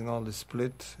of causing all the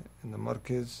split in the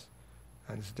markaz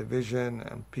and its division,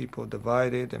 and people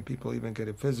divided, and people even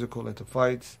getting physical into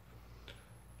fights.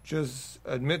 Just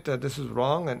admit that this is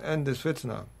wrong and end this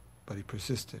fitnah. But he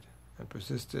persisted,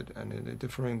 and the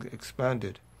differing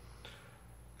expanded.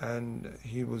 And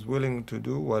he was willing to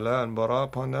do wala and bara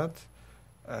upon that,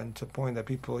 and to the point that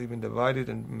people even divided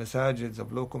in masajids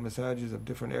of local masajids of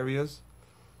different areas.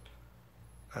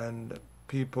 And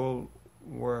people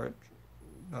were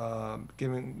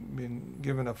being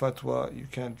given a fatwa, you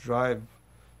can't drive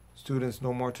students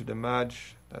no more to the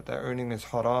Maj, that their earning is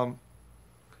haram.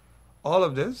 All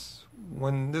of this,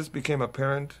 when this became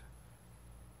apparent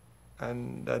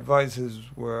and the advices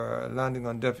were landing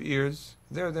on deaf ears,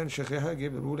 then Shaykh Yahya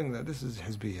gave the ruling that this is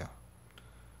Hizbiyah.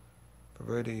 But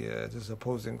really, this is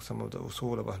opposing some of the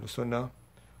usul of Ahlul Sunnah,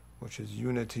 which is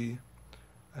unity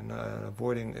and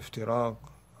avoiding iftiraq,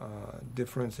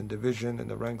 difference and division in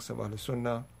the ranks of Ahlul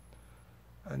Sunnah.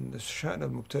 And the sha'n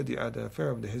al-Mubtadi'ah, the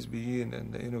affair of the Hizbiyin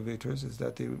and the innovators, is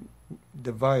that they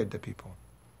divide the people.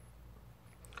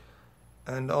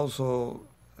 And also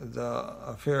the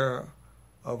affair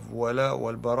of wala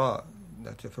wal bara,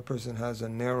 that if a person has a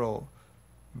narrow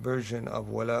version of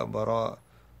wala bara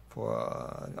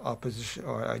for opposition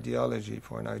or ideology,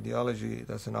 for an ideology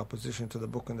that's in opposition to the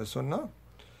book and the sunnah,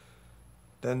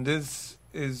 then this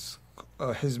is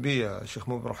Hizbiyah. Shaykh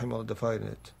Mubin Rahimahullah defined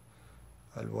it.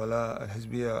 Al-wala,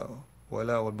 al-Hizbiyah,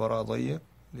 wala wal bara dayyik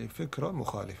li fikra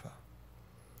mukhalifa.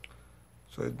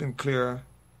 So it's been clear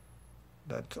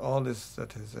that all this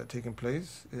that has taken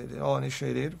place, it all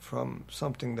initiated from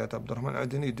something that Abdurrahman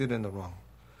Al-Adeni did in the wrong.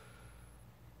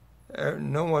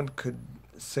 No one could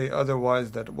say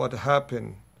otherwise, that what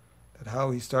happened, that how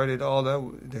he started all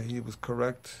that he was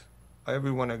correct.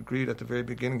 Everyone agreed at the very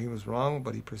beginning he was wrong,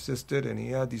 but he persisted, and he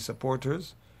had these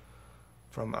supporters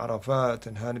from Arafat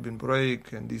and Hani bin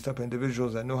Buraik and these type of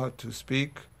individuals that know how to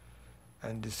speak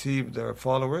and deceive their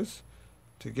followers,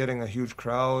 to getting a huge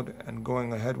crowd and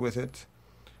going ahead with it,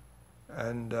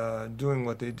 and doing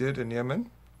what they did in Yemen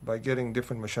by getting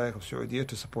different Mashaayikh of Saudi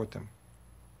to support them.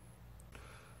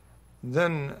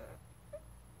 Then,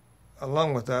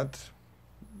 along with that,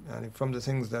 and from the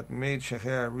things that made Shaykh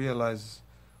Yahya realize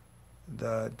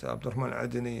that Abdurrahman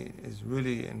Al-Adeni is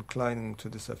really inclining to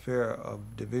this affair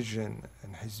of division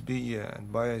and Hizbiyya and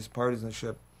by his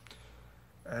partisanship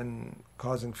and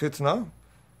causing fitnah,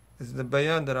 is the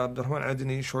bayan that Abdurrahman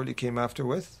Al-Adeni shortly came after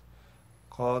with,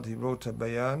 he wrote a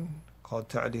bayan called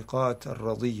Ta'liqat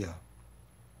al-Radiyya.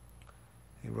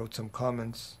 He wrote some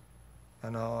comments,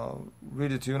 and I'll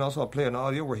read it to you, and also I'll play an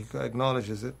audio where he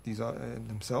acknowledges it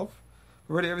himself.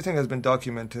 Already everything has been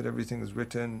documented, everything is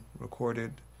written,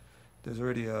 recorded. There's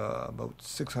already about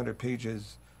 600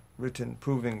 pages written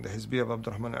proving the Hizbiyya of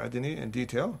Abdurrahman Al-Adeni in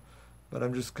detail, but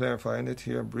I'm just clarifying it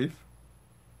here brief.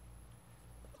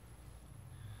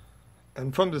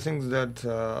 And from the things that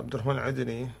Abdurrahman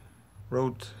Al-Adeni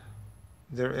wrote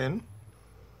therein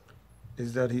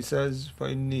is that he says,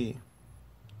 فَإِنِّي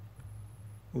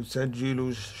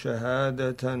أسجل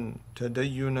شهادة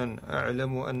تدينا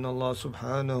أعلم أن الله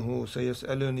سبحانه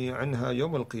سيسألني عنها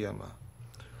يوم القيامة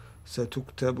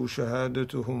ستكتب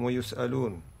شهادتهم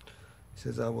ويسألون. He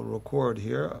says, I will record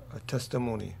here a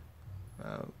testimony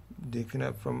taken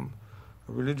up from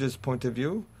a religious point of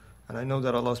view, and I know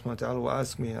that Allah subhanahu wa ta'ala will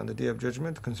ask me on the Day of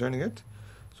Judgment concerning it.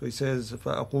 So he says,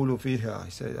 فَأَقُولُ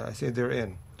فِيهَا, I say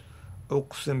therein,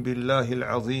 أُقْسِمْ بِاللَّهِ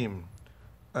الْعَظِيمِ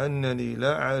أَنَّنِي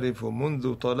لَا أَعْرِفُ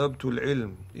مُنْذُ طَلَبْتُ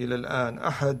الْعِلْمِ إِلَى الْآنِ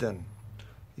أَحَدًا.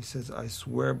 He says, I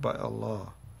swear by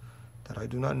Allah that I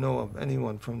do not know of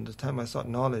anyone from the time I sought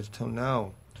knowledge till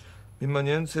now, مِمَّنْ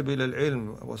يَنْسِبْ إِلَى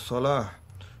الْعِلْمِ وَالصَّلَاحِ,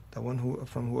 that one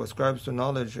who ascribes to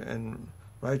knowledge and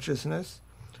righteousness,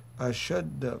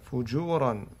 أَشَدَّ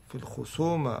فُجُورًا فِي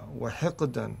الْخُصُومَ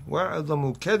وَحِقْدًا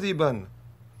وَأَعْظَمُ كَذِبًا,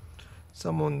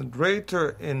 someone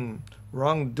greater in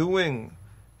wrongdoing,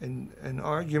 in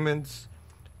arguments,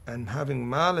 and having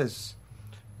malice,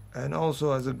 and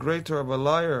also as a greater of a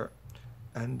liar,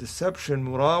 and deception,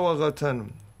 مُرَاوَغَةً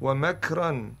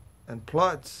وَمَكْرًا, and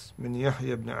plots, min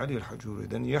Yahya ibn Ali Al-Hajooree,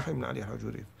 then Yahya ibn Ali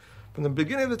Al-Hajooree. From the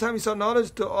beginning of the time he sought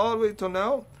knowledge to all the way till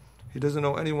now, he doesn't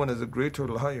know anyone as a greater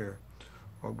liar,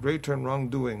 or greater in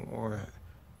wrongdoing, or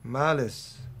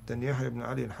malice than Yahya ibn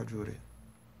Ali Al-Hajooree.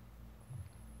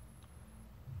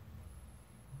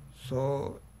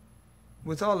 So,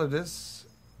 with all of this,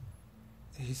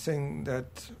 he's saying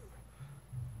that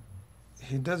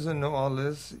he doesn't know all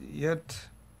this, yet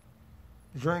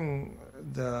during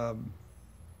the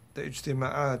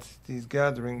ijtima'at, these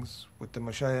gatherings with the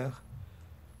Mashaayikh,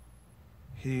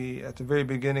 he, at the very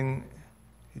beginning,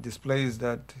 he displays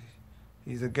that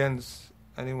he's against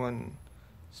anyone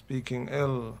speaking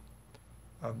ill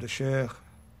of the Shaykh,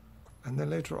 and then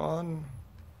later on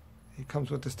he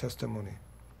comes with this testimony.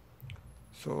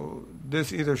 So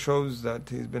this either shows that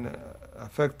he's been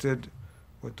affected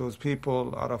with those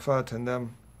people, Arafat and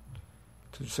them,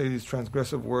 to say these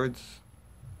transgressive words.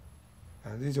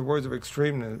 And these are words of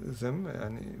extremism,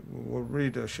 and we'll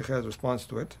read Shaykh's response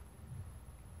to it.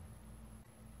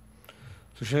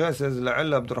 So Shaykh says,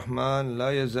 لَعَلَّ عبد الرحمن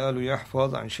لا يزال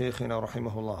يحفظ عن شيخنا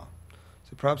رحمه الله.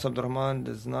 So perhaps Abdul Rahman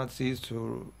does not cease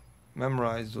to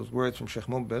memorize those words from Shaykh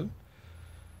Mubil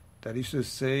that he used to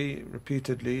say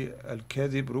repeatedly,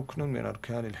 الكذب ركن من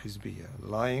أركان الحزبية.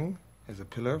 Lying is a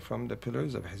pillar from the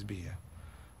pillars of Hizbiyya.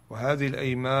 وهذه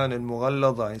الأيمان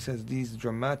المغلظة. He says these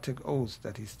dramatic oaths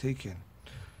that he's taken,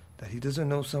 that he doesn't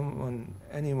know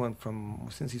anyone from,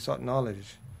 since he sought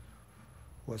knowledge,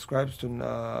 who ascribes to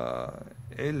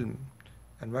ilm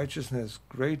and righteousness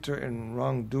greater in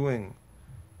wrongdoing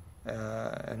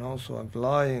and also of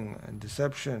lying and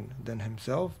deception than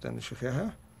himself, than the Shaykh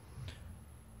Yahya.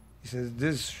 He says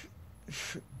this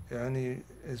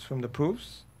is from the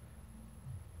proofs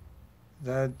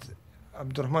that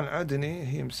Abdurrahman Al-Adeni,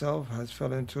 he himself has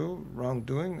fell into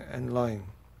wrongdoing and lying.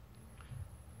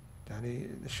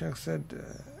 The Shaykh said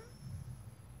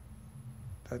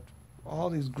that all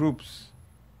these groups,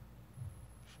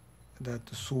 that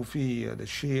the Sufi, the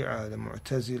Shia, the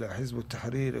Mu'tazila, Hizb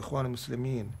al-Tahrir, Ikhwan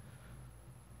al-Muslimin,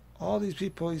 all these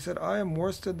people, he said, I am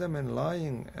worse than them in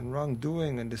lying and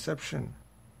wrongdoing and deception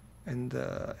in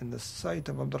the sight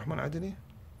of Abdurrahman Al-Adeni.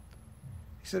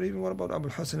 He said, even what about Abu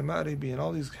al-Hasan al-Ma'ribi and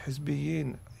all these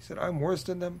Hizbiyin? He said, I'm worse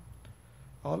than them.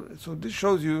 So this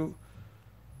shows you,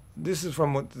 this is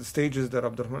from what the stages that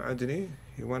Abdurrahman Al-Adeni,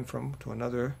 he went from to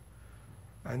another,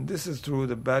 and this is through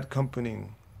the bad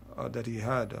company that he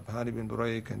had of Hani bin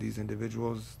Buraik and these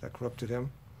individuals that corrupted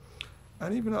him.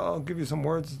 And even I'll give you some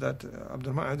words that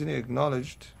Abdurrahman Al-Adeni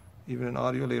acknowledged, even in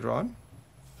audio later on.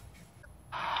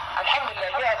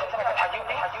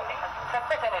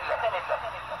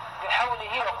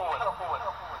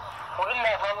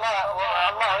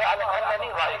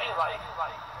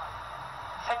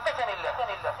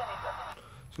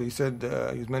 So he said,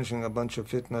 he was mentioning a bunch of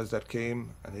fitnas that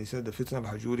came, and he said the fitna of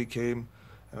Al-Hajooree came,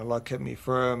 and Allah kept me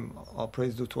firm. All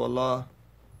praise due to Allah.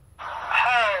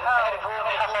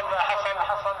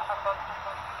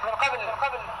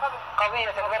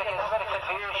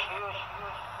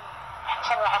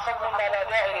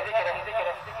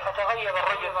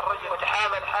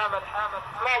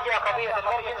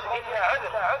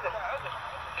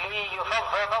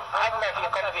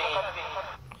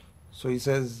 So he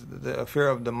says the affair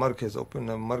of the markaz, open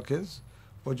the markaz,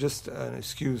 was just an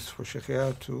excuse for Shaykh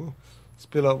Yahya to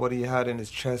spill out what he had in his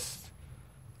chest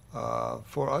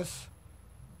for us.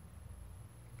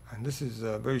 And this is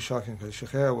very shocking, because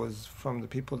Shaykh Yahya was from the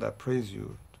people that praise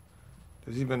you.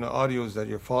 There's even audios that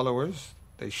your followers,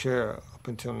 they share up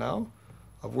until now,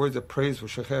 of words of praise for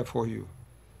Shaykh Yahya for you.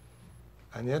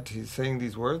 And yet he's saying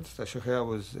these words that Shaykh Yahya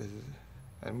was,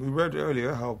 and we read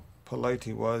earlier how polite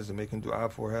he was and making dua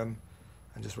for him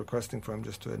and just requesting for him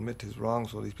just to admit his wrong,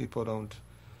 so these people don't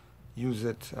use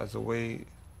it as a way,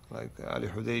 like Ali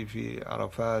Hudayfi,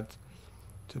 Arafat,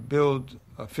 to build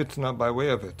a fitna by way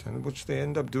of it, and which they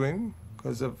end up doing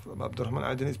because of Abdurrahman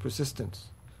Al-Adeni's persistence.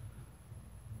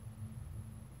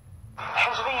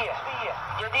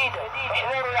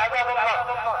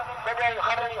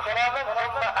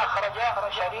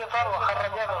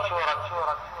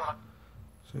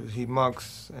 So he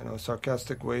mocks in a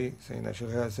sarcastic way, saying that Shaykh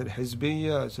Yahya said,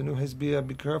 Hizbiyya, it's a new Hizbiyya,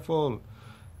 be careful.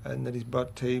 And that he's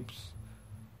brought tapes.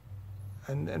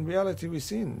 And in reality, we've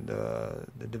seen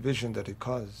the division that it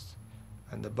caused,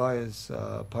 and the bias,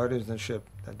 partisanship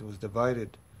that was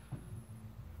divided.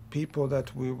 People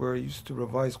that we were used to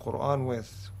revise Quran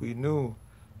with, we knew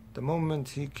the moment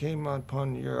he came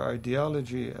upon your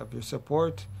ideology of your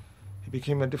support, he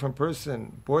became a different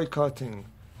person, boycotting,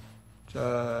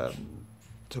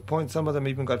 to point some of them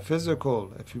even got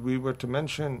physical. If we were to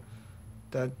mention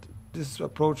that this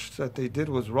approach that they did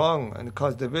was wrong and it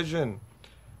caused division,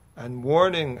 and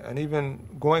warning, and even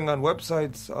going on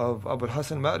websites of Abu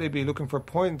al-Hasan al-Ma'ribi looking for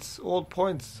points, old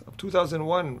points of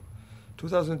 2001,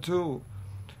 2002,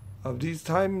 of these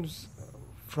times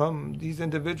from these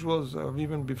individuals, or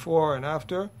even before and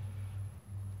after,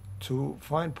 to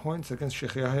find points against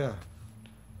Shaykh Yahya,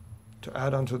 to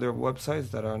add onto their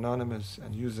websites that are anonymous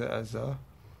and use it as a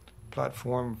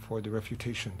platform for the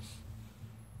refutations.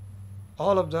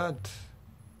 All of that,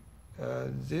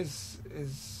 this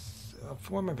is a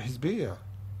form of hizbiyah.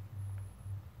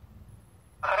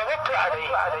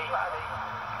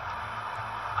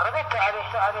 رددت عليه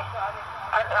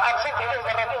أرسلت إليه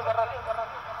مرة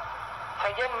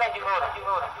فجن جنونه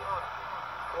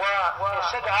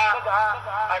واستدعى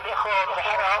الإخوة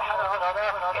وانتحرهم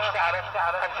هناك اشتعلت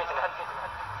الفتنة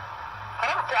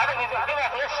رددت عليه بما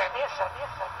تيسر.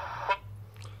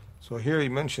 So here he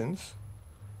mentions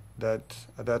that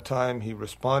at that time he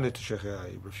responded to Shaykh Yahya,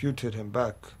 he refuted him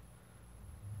back.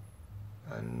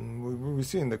 And we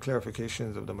see in the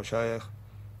clarifications of the Mashaayikh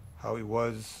how he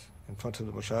was in front of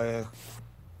the Mashaayikh,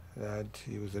 that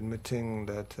he was admitting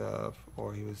that,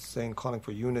 or he was saying, calling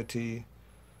for unity,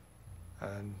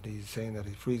 and he's saying that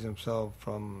he frees himself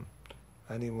from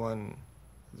anyone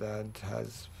that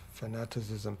has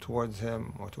fanaticism towards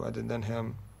him or to other than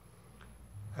him,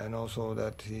 and also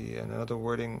that he, in another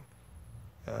wording,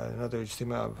 another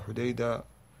ijtima of Hudaydah,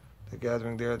 the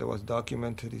gathering there that was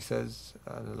documented, he says,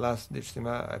 the last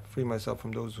ijtima, I free myself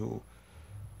from those who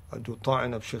do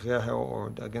ta'in of Shaykh Yahya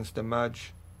or against the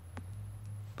Maj.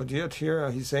 But yet here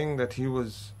he's saying that he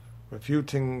was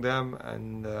refuting them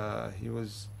and he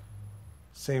was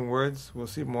saying words. We'll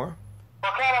see more.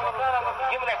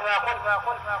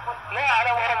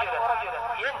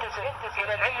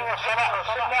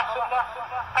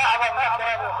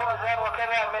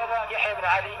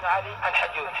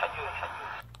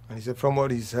 And he said, from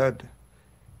what he said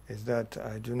is that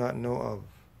I do not know of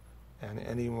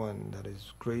anyone that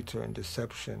is greater in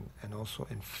deception and also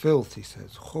in filth, he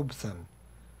says, khubthan,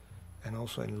 and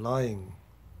also in lying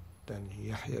than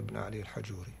Yahya ibn Ali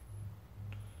Al-Hajooree.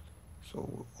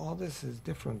 So all this is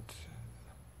different.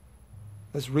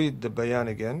 Let's read the bayan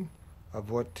again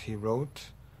of what he wrote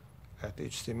at the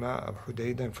ijtima of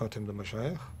Hudaydah in front of the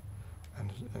Mashaayikh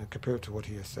and compare it to what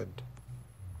he has said.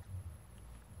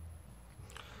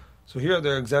 So here are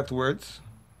their exact words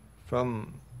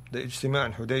from the ijtima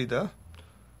in Hudaydah,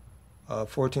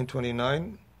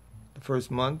 1429, the first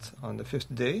month, on the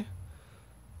 5th day.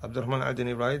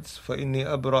 Al-Adeni writes, فَإِنِّي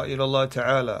أَبْرَأ إِلَى اللَّهِ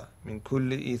تَعَالَى مِنْ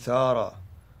كُلِّ إِثَارَةٍ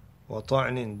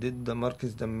وطعن ضد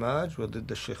مركز دماج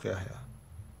وضد الشيخ يحيى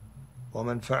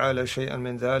ومن فعل شيئا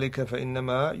من ذلك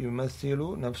فإنما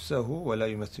يمثل نفسه ولا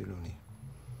يمثلني.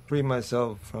 Free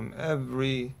myself from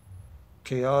every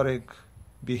chaotic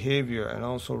behavior and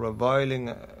also reviling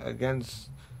against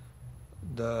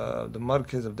the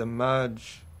markaz of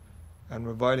Dammaj and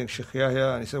reviling Shaykh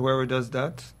Yahya. And he said, whoever does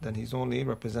that, then he's only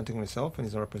representing himself and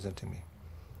he's not representing me.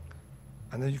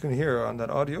 And then you can hear on that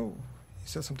audio, he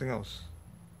says something else,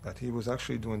 that he was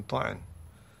actually doing ta'an.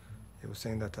 He was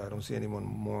saying that I don't see anyone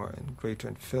more and greater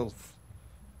in filth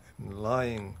and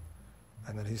lying,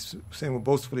 and that he's saying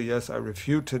boastfully, yes, I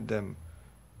refuted them,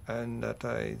 and that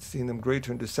I seen them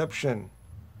greater in deception.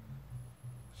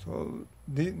 So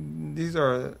these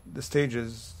are the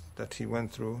stages that he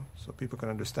went through, so people can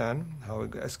understand how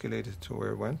it escalated to where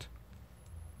it went.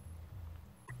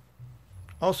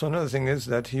 Also, another thing is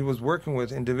that he was working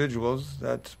with individuals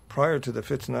that prior to the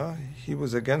fitnah, he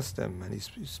was against them and he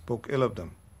spoke ill of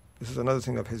them. This is another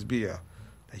thing of hizbiyah.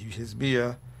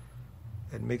 Hizbiyah,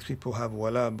 it makes people have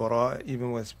wala, bara,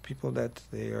 even with people that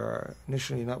they are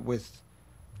initially not with,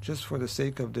 just for the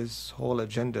sake of this whole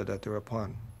agenda that they're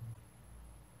upon.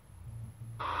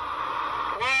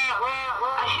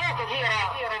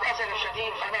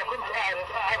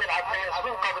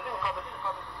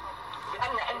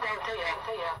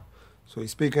 So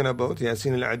he's speaking about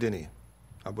Al-Adeni,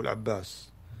 Abu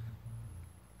al-Abbas.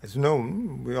 It's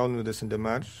known, we all knew this in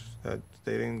Dammaj, that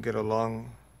they didn't get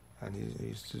along and he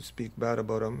used to speak bad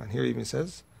about him. And here he even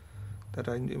says that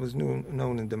it was known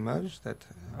in Dammaj that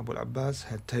Abu al-Abbas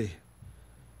had tay,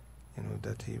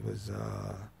 that he was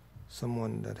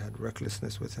someone that had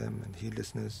recklessness with him and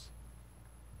heedlessness.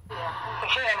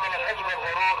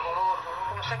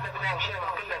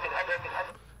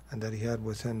 And that he had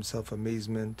with him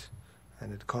self-amazement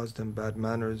and it caused him bad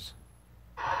manners.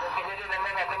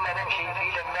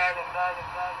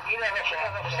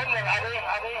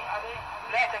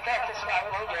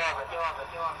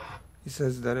 He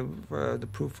says that the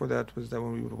proof for that was that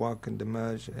when we would walk in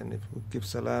Dammaj and if we would give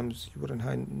salams, you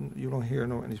don't hear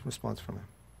any response from him.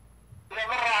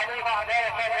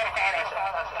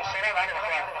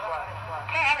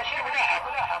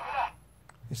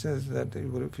 He says that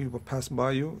if he would pass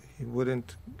by you, he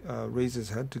wouldn't raise his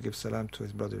head to give salam to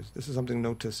his brothers. This is something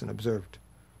noticed and observed.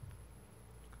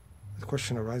 The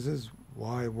question arises,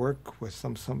 why work with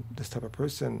this type of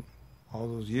person all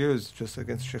those years just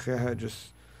against Shaykh Yahya, just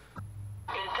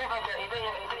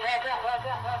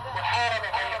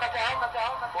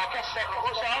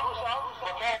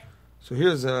So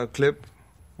here's a clip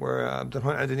where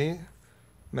Abdulrahman Adeni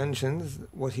mentions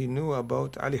what he knew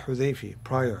about Ali Hudayfi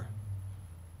prior.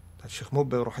 That Shaykh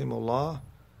Mubil rahimahullah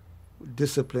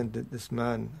disciplined this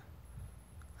man.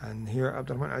 And here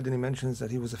Abdulrahman Adeni mentions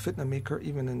that he was a fitna maker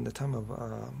even in the time of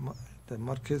the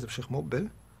markiz of Shaykh Mubil.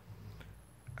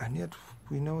 And yet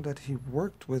we know that he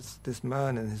worked with this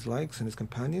man and his likes and his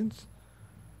companions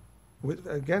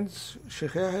against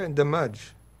Shaykh Yahya and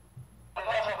Damaj.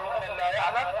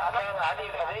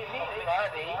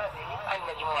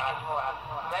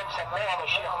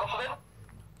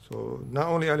 So not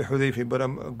only Ali Hudayfi, but a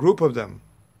group of them,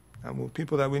 and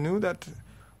people that we knew that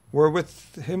were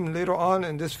with him later on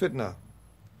in this fitna.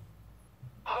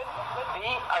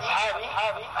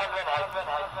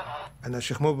 And as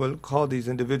Shaykh Mubil called these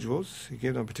individuals, he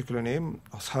gave them a particular name,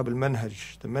 Ashab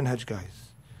al-Manhaj, the Manhaj guys.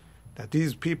 That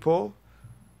these people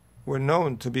were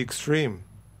known to be extreme,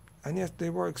 and yet they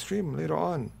were extreme later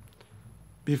on.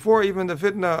 Before even the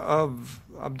fitna of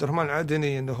Abdulrahman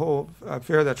Adeni and the whole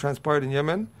affair that transpired in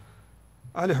Yemen,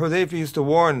 Ali Hudayfi used to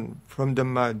warn from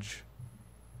Damaj.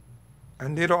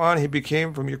 And later on he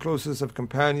became from your closest of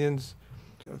companions,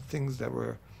 things that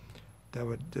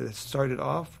started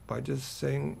off by just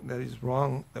saying that is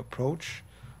wrong approach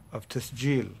of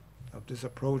tasjil, of this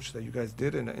approach that you guys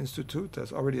did in an institute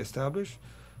that's already established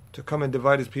to come and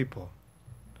divide his people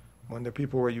when the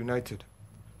people were united.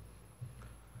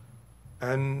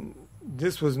 And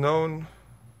this was known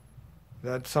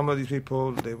that some of these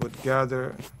people, they would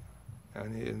gather,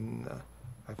 and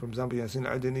for example, Yasin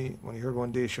Al-Adeni, when he heard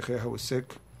one day Shaykh Yahya was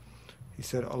sick, he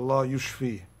said, Allah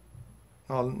yushfi.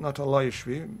 No, not Allah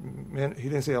yushfi. He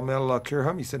didn't say, may Allah cure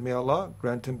him. He said, may Allah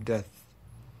grant him death.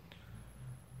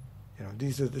 You know,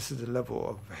 this is the level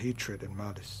of hatred and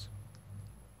malice.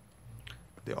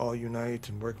 They all unite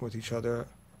and work with each other.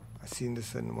 I seen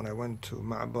this when I went to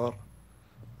Ma'bar.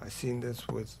 I seen this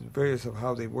with various of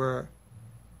how they were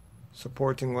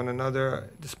supporting one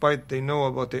another, despite they know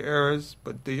about their errors,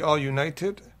 but they all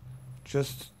united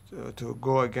just to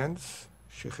go against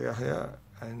Shaykh Yahya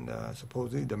and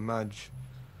supposedly the Damaj.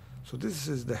 So this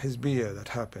is the Hizbiyah that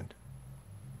happened.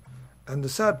 And the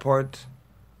sad part,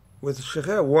 with Shaykh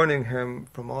Yahya warning him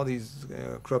from all these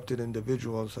corrupted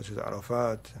individuals such as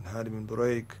Arafat and Hadi bin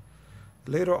Buraik,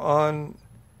 later on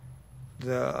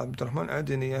the Abdulrahman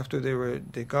Adeni, after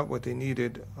they got what they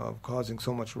needed of causing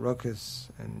so much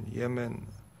ruckus in Yemen,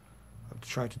 of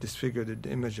trying to disfigure the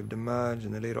image of Damaj,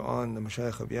 and then later on the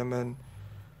Mashaayikh of Yemen,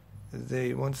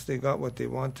 once they got what they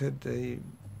wanted, they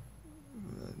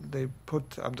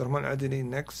put Abdulrahman Adeni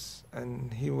next,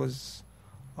 and he was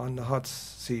on the hot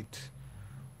seat,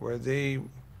 where they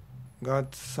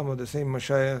got some of the same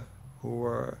Mashaayikh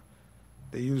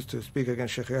they used to speak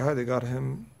against Shaykh Yahya, they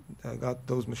got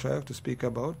those Mashaayikh to speak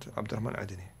about Abdulrahman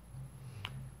Adeni.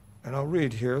 And I'll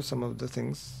read here some of the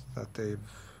things that they've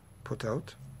put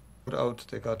out.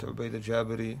 They got Ubayd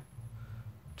Al-Jaabire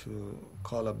to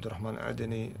call Abdulrahman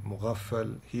Adeni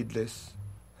Mughaffal, heedless.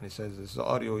 And he says, this is the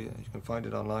audio, you can find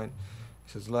it online.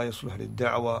 He says, La yusluh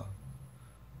lid-da'wa.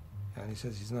 And he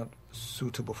says he's not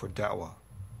suitable for da'wah.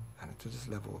 And to this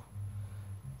level,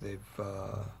 they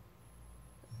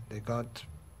got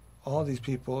all these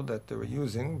people that they were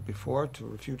using before to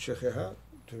refute Shaykh Yahya,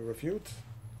 to refute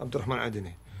Abdulrahman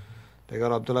Adeni. They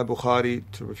got Abdullah Bukhari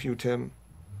to refute him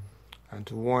and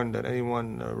to warn that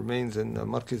anyone remains in the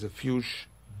markiz of Fush,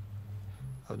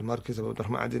 of the markiz of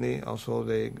Abdulrahman Adeni. Also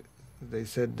they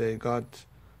said they got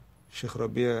Shaykh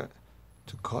Rabi'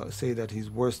 to say that he's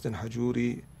worse than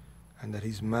Hajooree and that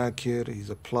he's makir,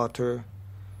 he's a plotter.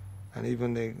 And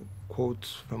even they quote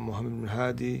from Muhammad bin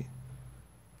Hadi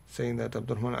saying that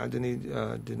Abdulrahman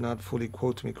Adeni did not fully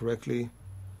quote me correctly.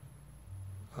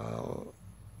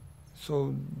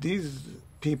 So these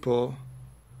people,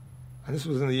 and this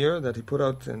was in the year that he put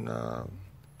out in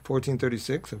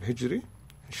 1436 of Hijri,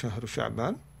 Shahr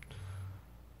Sha'ban,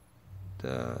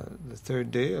 the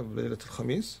third day of Laylat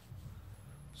al-Khamis.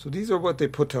 So these are what they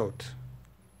put out.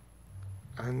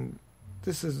 And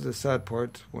this is the sad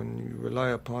part, when you rely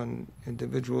upon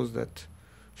individuals that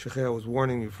Shaykh Yahya was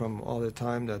warning you from all the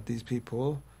time, that these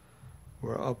people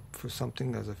were up for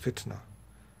something as a fitna.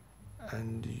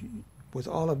 And with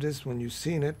all of this, when you've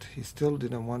seen it, he still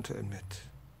didn't want to admit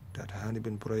that Hadi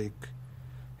bin Buraik,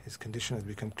 his condition has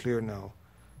become clear now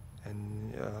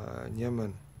in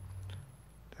Yemen,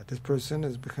 that this person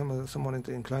has become someone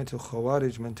inclined to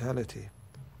Khawarij mentality.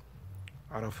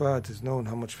 Arafat is known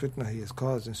how much fitna he has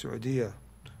caused in Saudi.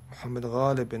 Muhammad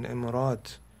Ghalib in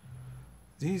Emirat.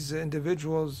 These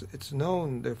individuals, it's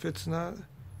known, they're fitna,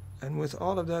 and with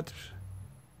all of that,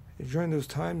 during those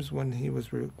times when he was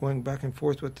going back and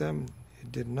forth with them, he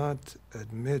did not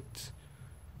admit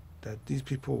that these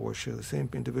people were the same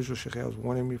individual Shaykh was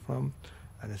warning me from,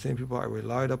 and the same people I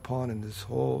relied upon in this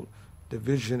whole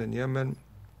division in Yemen.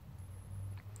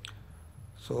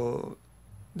 So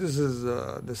this is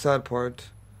the sad part,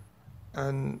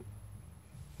 and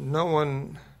no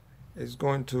one is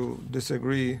going to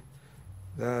disagree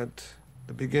that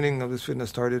the beginning of this fitna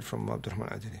started from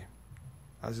Al-Adeni.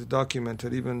 As is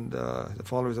documented, even the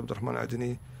followers of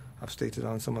Al-Adeni have stated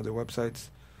on some of their websites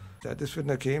that this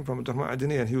fitna came from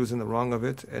Al-Adeni and he was in the wrong of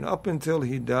it, and up until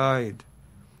he died,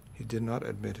 he did not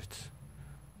admit it,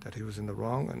 that he was in the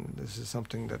wrong, and this is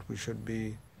something that we should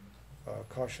be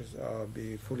cautious,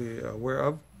 be fully aware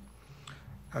of.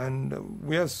 And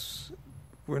yes,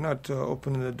 we're not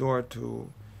opening the door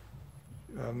to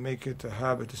make it a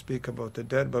habit to speak about the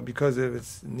dead, but because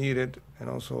it's needed, and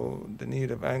also the need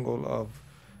of angle of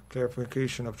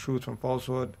clarification of truth from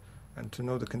falsehood, and to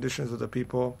know the conditions of the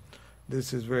people,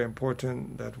 this is very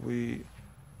important that we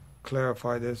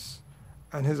clarify this.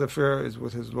 And his affair is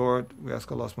with his Lord. We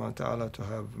ask Allah subhanahu wa ta'ala to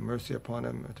have mercy upon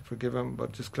him and to forgive him,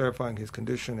 but just clarifying his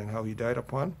condition and how he died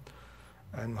upon,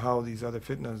 and how these other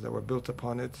fitnas that were built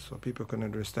upon it, so people can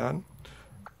understand.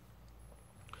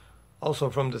 Also,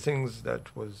 from the things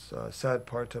that was a sad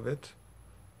part of it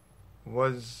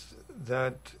was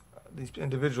that these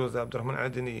individuals that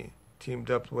Al-Adeni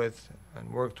teamed up with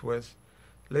and worked with,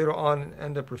 later on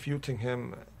end up refuting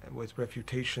him with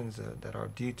refutations that are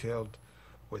detailed,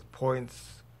 with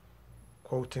points,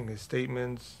 quoting his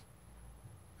statements,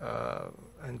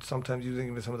 and sometimes using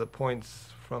even some of the points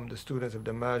from the students of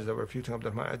Damaj that were refuting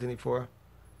Al-Adeni for.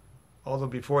 Although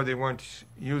before they weren't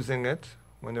using it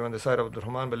when they were on the side of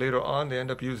Abdul-Rahman, but later on they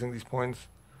end up using these points.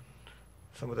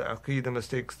 Some of the Aqidah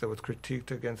mistakes that was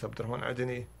critiqued against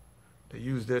Al-Adeni, they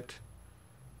used it.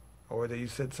 Or they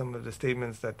said some of the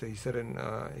statements that he said in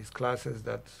his classes,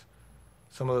 that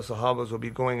some of the Sahabas will be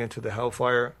going into the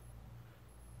hellfire,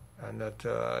 and that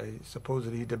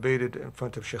supposedly he debated in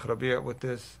front of Shaykh Rabi' with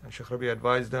this, and Shaykh Rabi'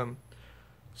 advised them,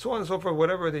 so on and so forth.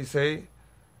 Whatever they say,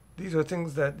 these are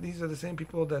things that, these are the same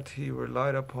people that he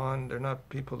relied upon. They're not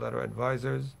people that are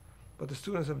advisors, but the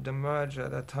students of Damaj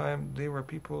at that time, they were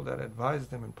people that advised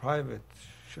them in private.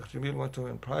 Shaykh Jamil went to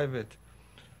him in private.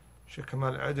 Shaykh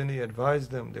Kamal Adeni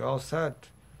advised them. They all sat.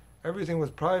 Everything was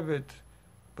private,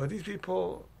 but these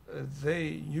people, they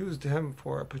used him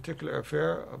for a particular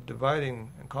affair of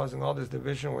dividing and causing all this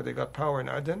division, where they got power in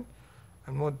Aden,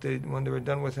 and when they were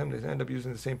done with him, they ended up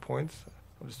using the same points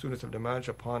of the students of Damaj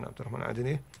upon Abdurrahman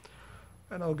Adeni.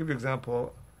 And I'll give you an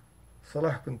example.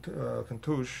 Salah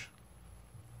Kantoush,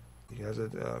 he has a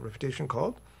refutation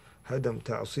called Hadam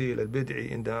Ta'sil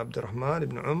al-Bid'i inda Abdurrahman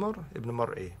ibn Umar ibn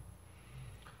Mar'i.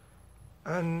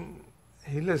 And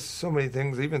he lists so many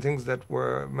things, even things that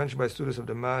were mentioned by students of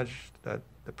Damaj, that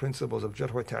the principles of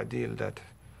Jarh wa Ta'dil, that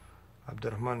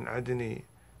Abdurrahman Adeni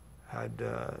had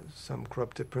some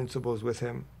corrupted principles with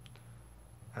him,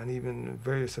 and even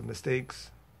various of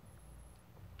mistakes.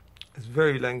 It's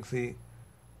very lengthy,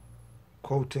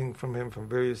 quoting from him from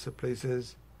various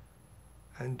places,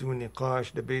 and doing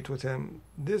niqash, debate with him.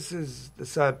 This is the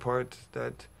sad part,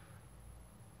 that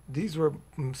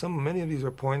many of these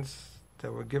were points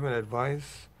that were given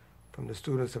advice from the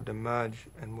students of Damaj,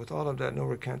 and with all of that, no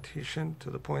recantation,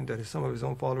 to the point that some of his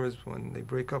own followers, when they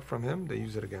break up from him, they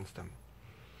use it against him.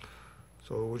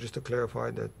 So just to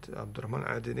clarify that Abdurrahman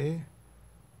Adeni,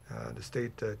 the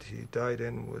state that he died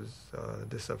in was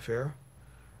this affair,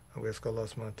 and we ask Allah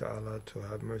subhanahu wa ta'ala to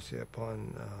have mercy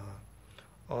upon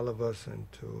all of us,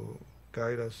 and to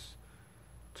guide us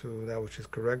to that which is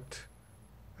correct,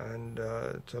 and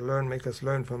to make us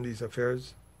learn from these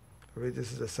affairs.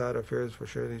 This is a sad affair, for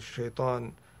surely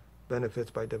Shaitan benefits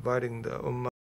by dividing the ummah.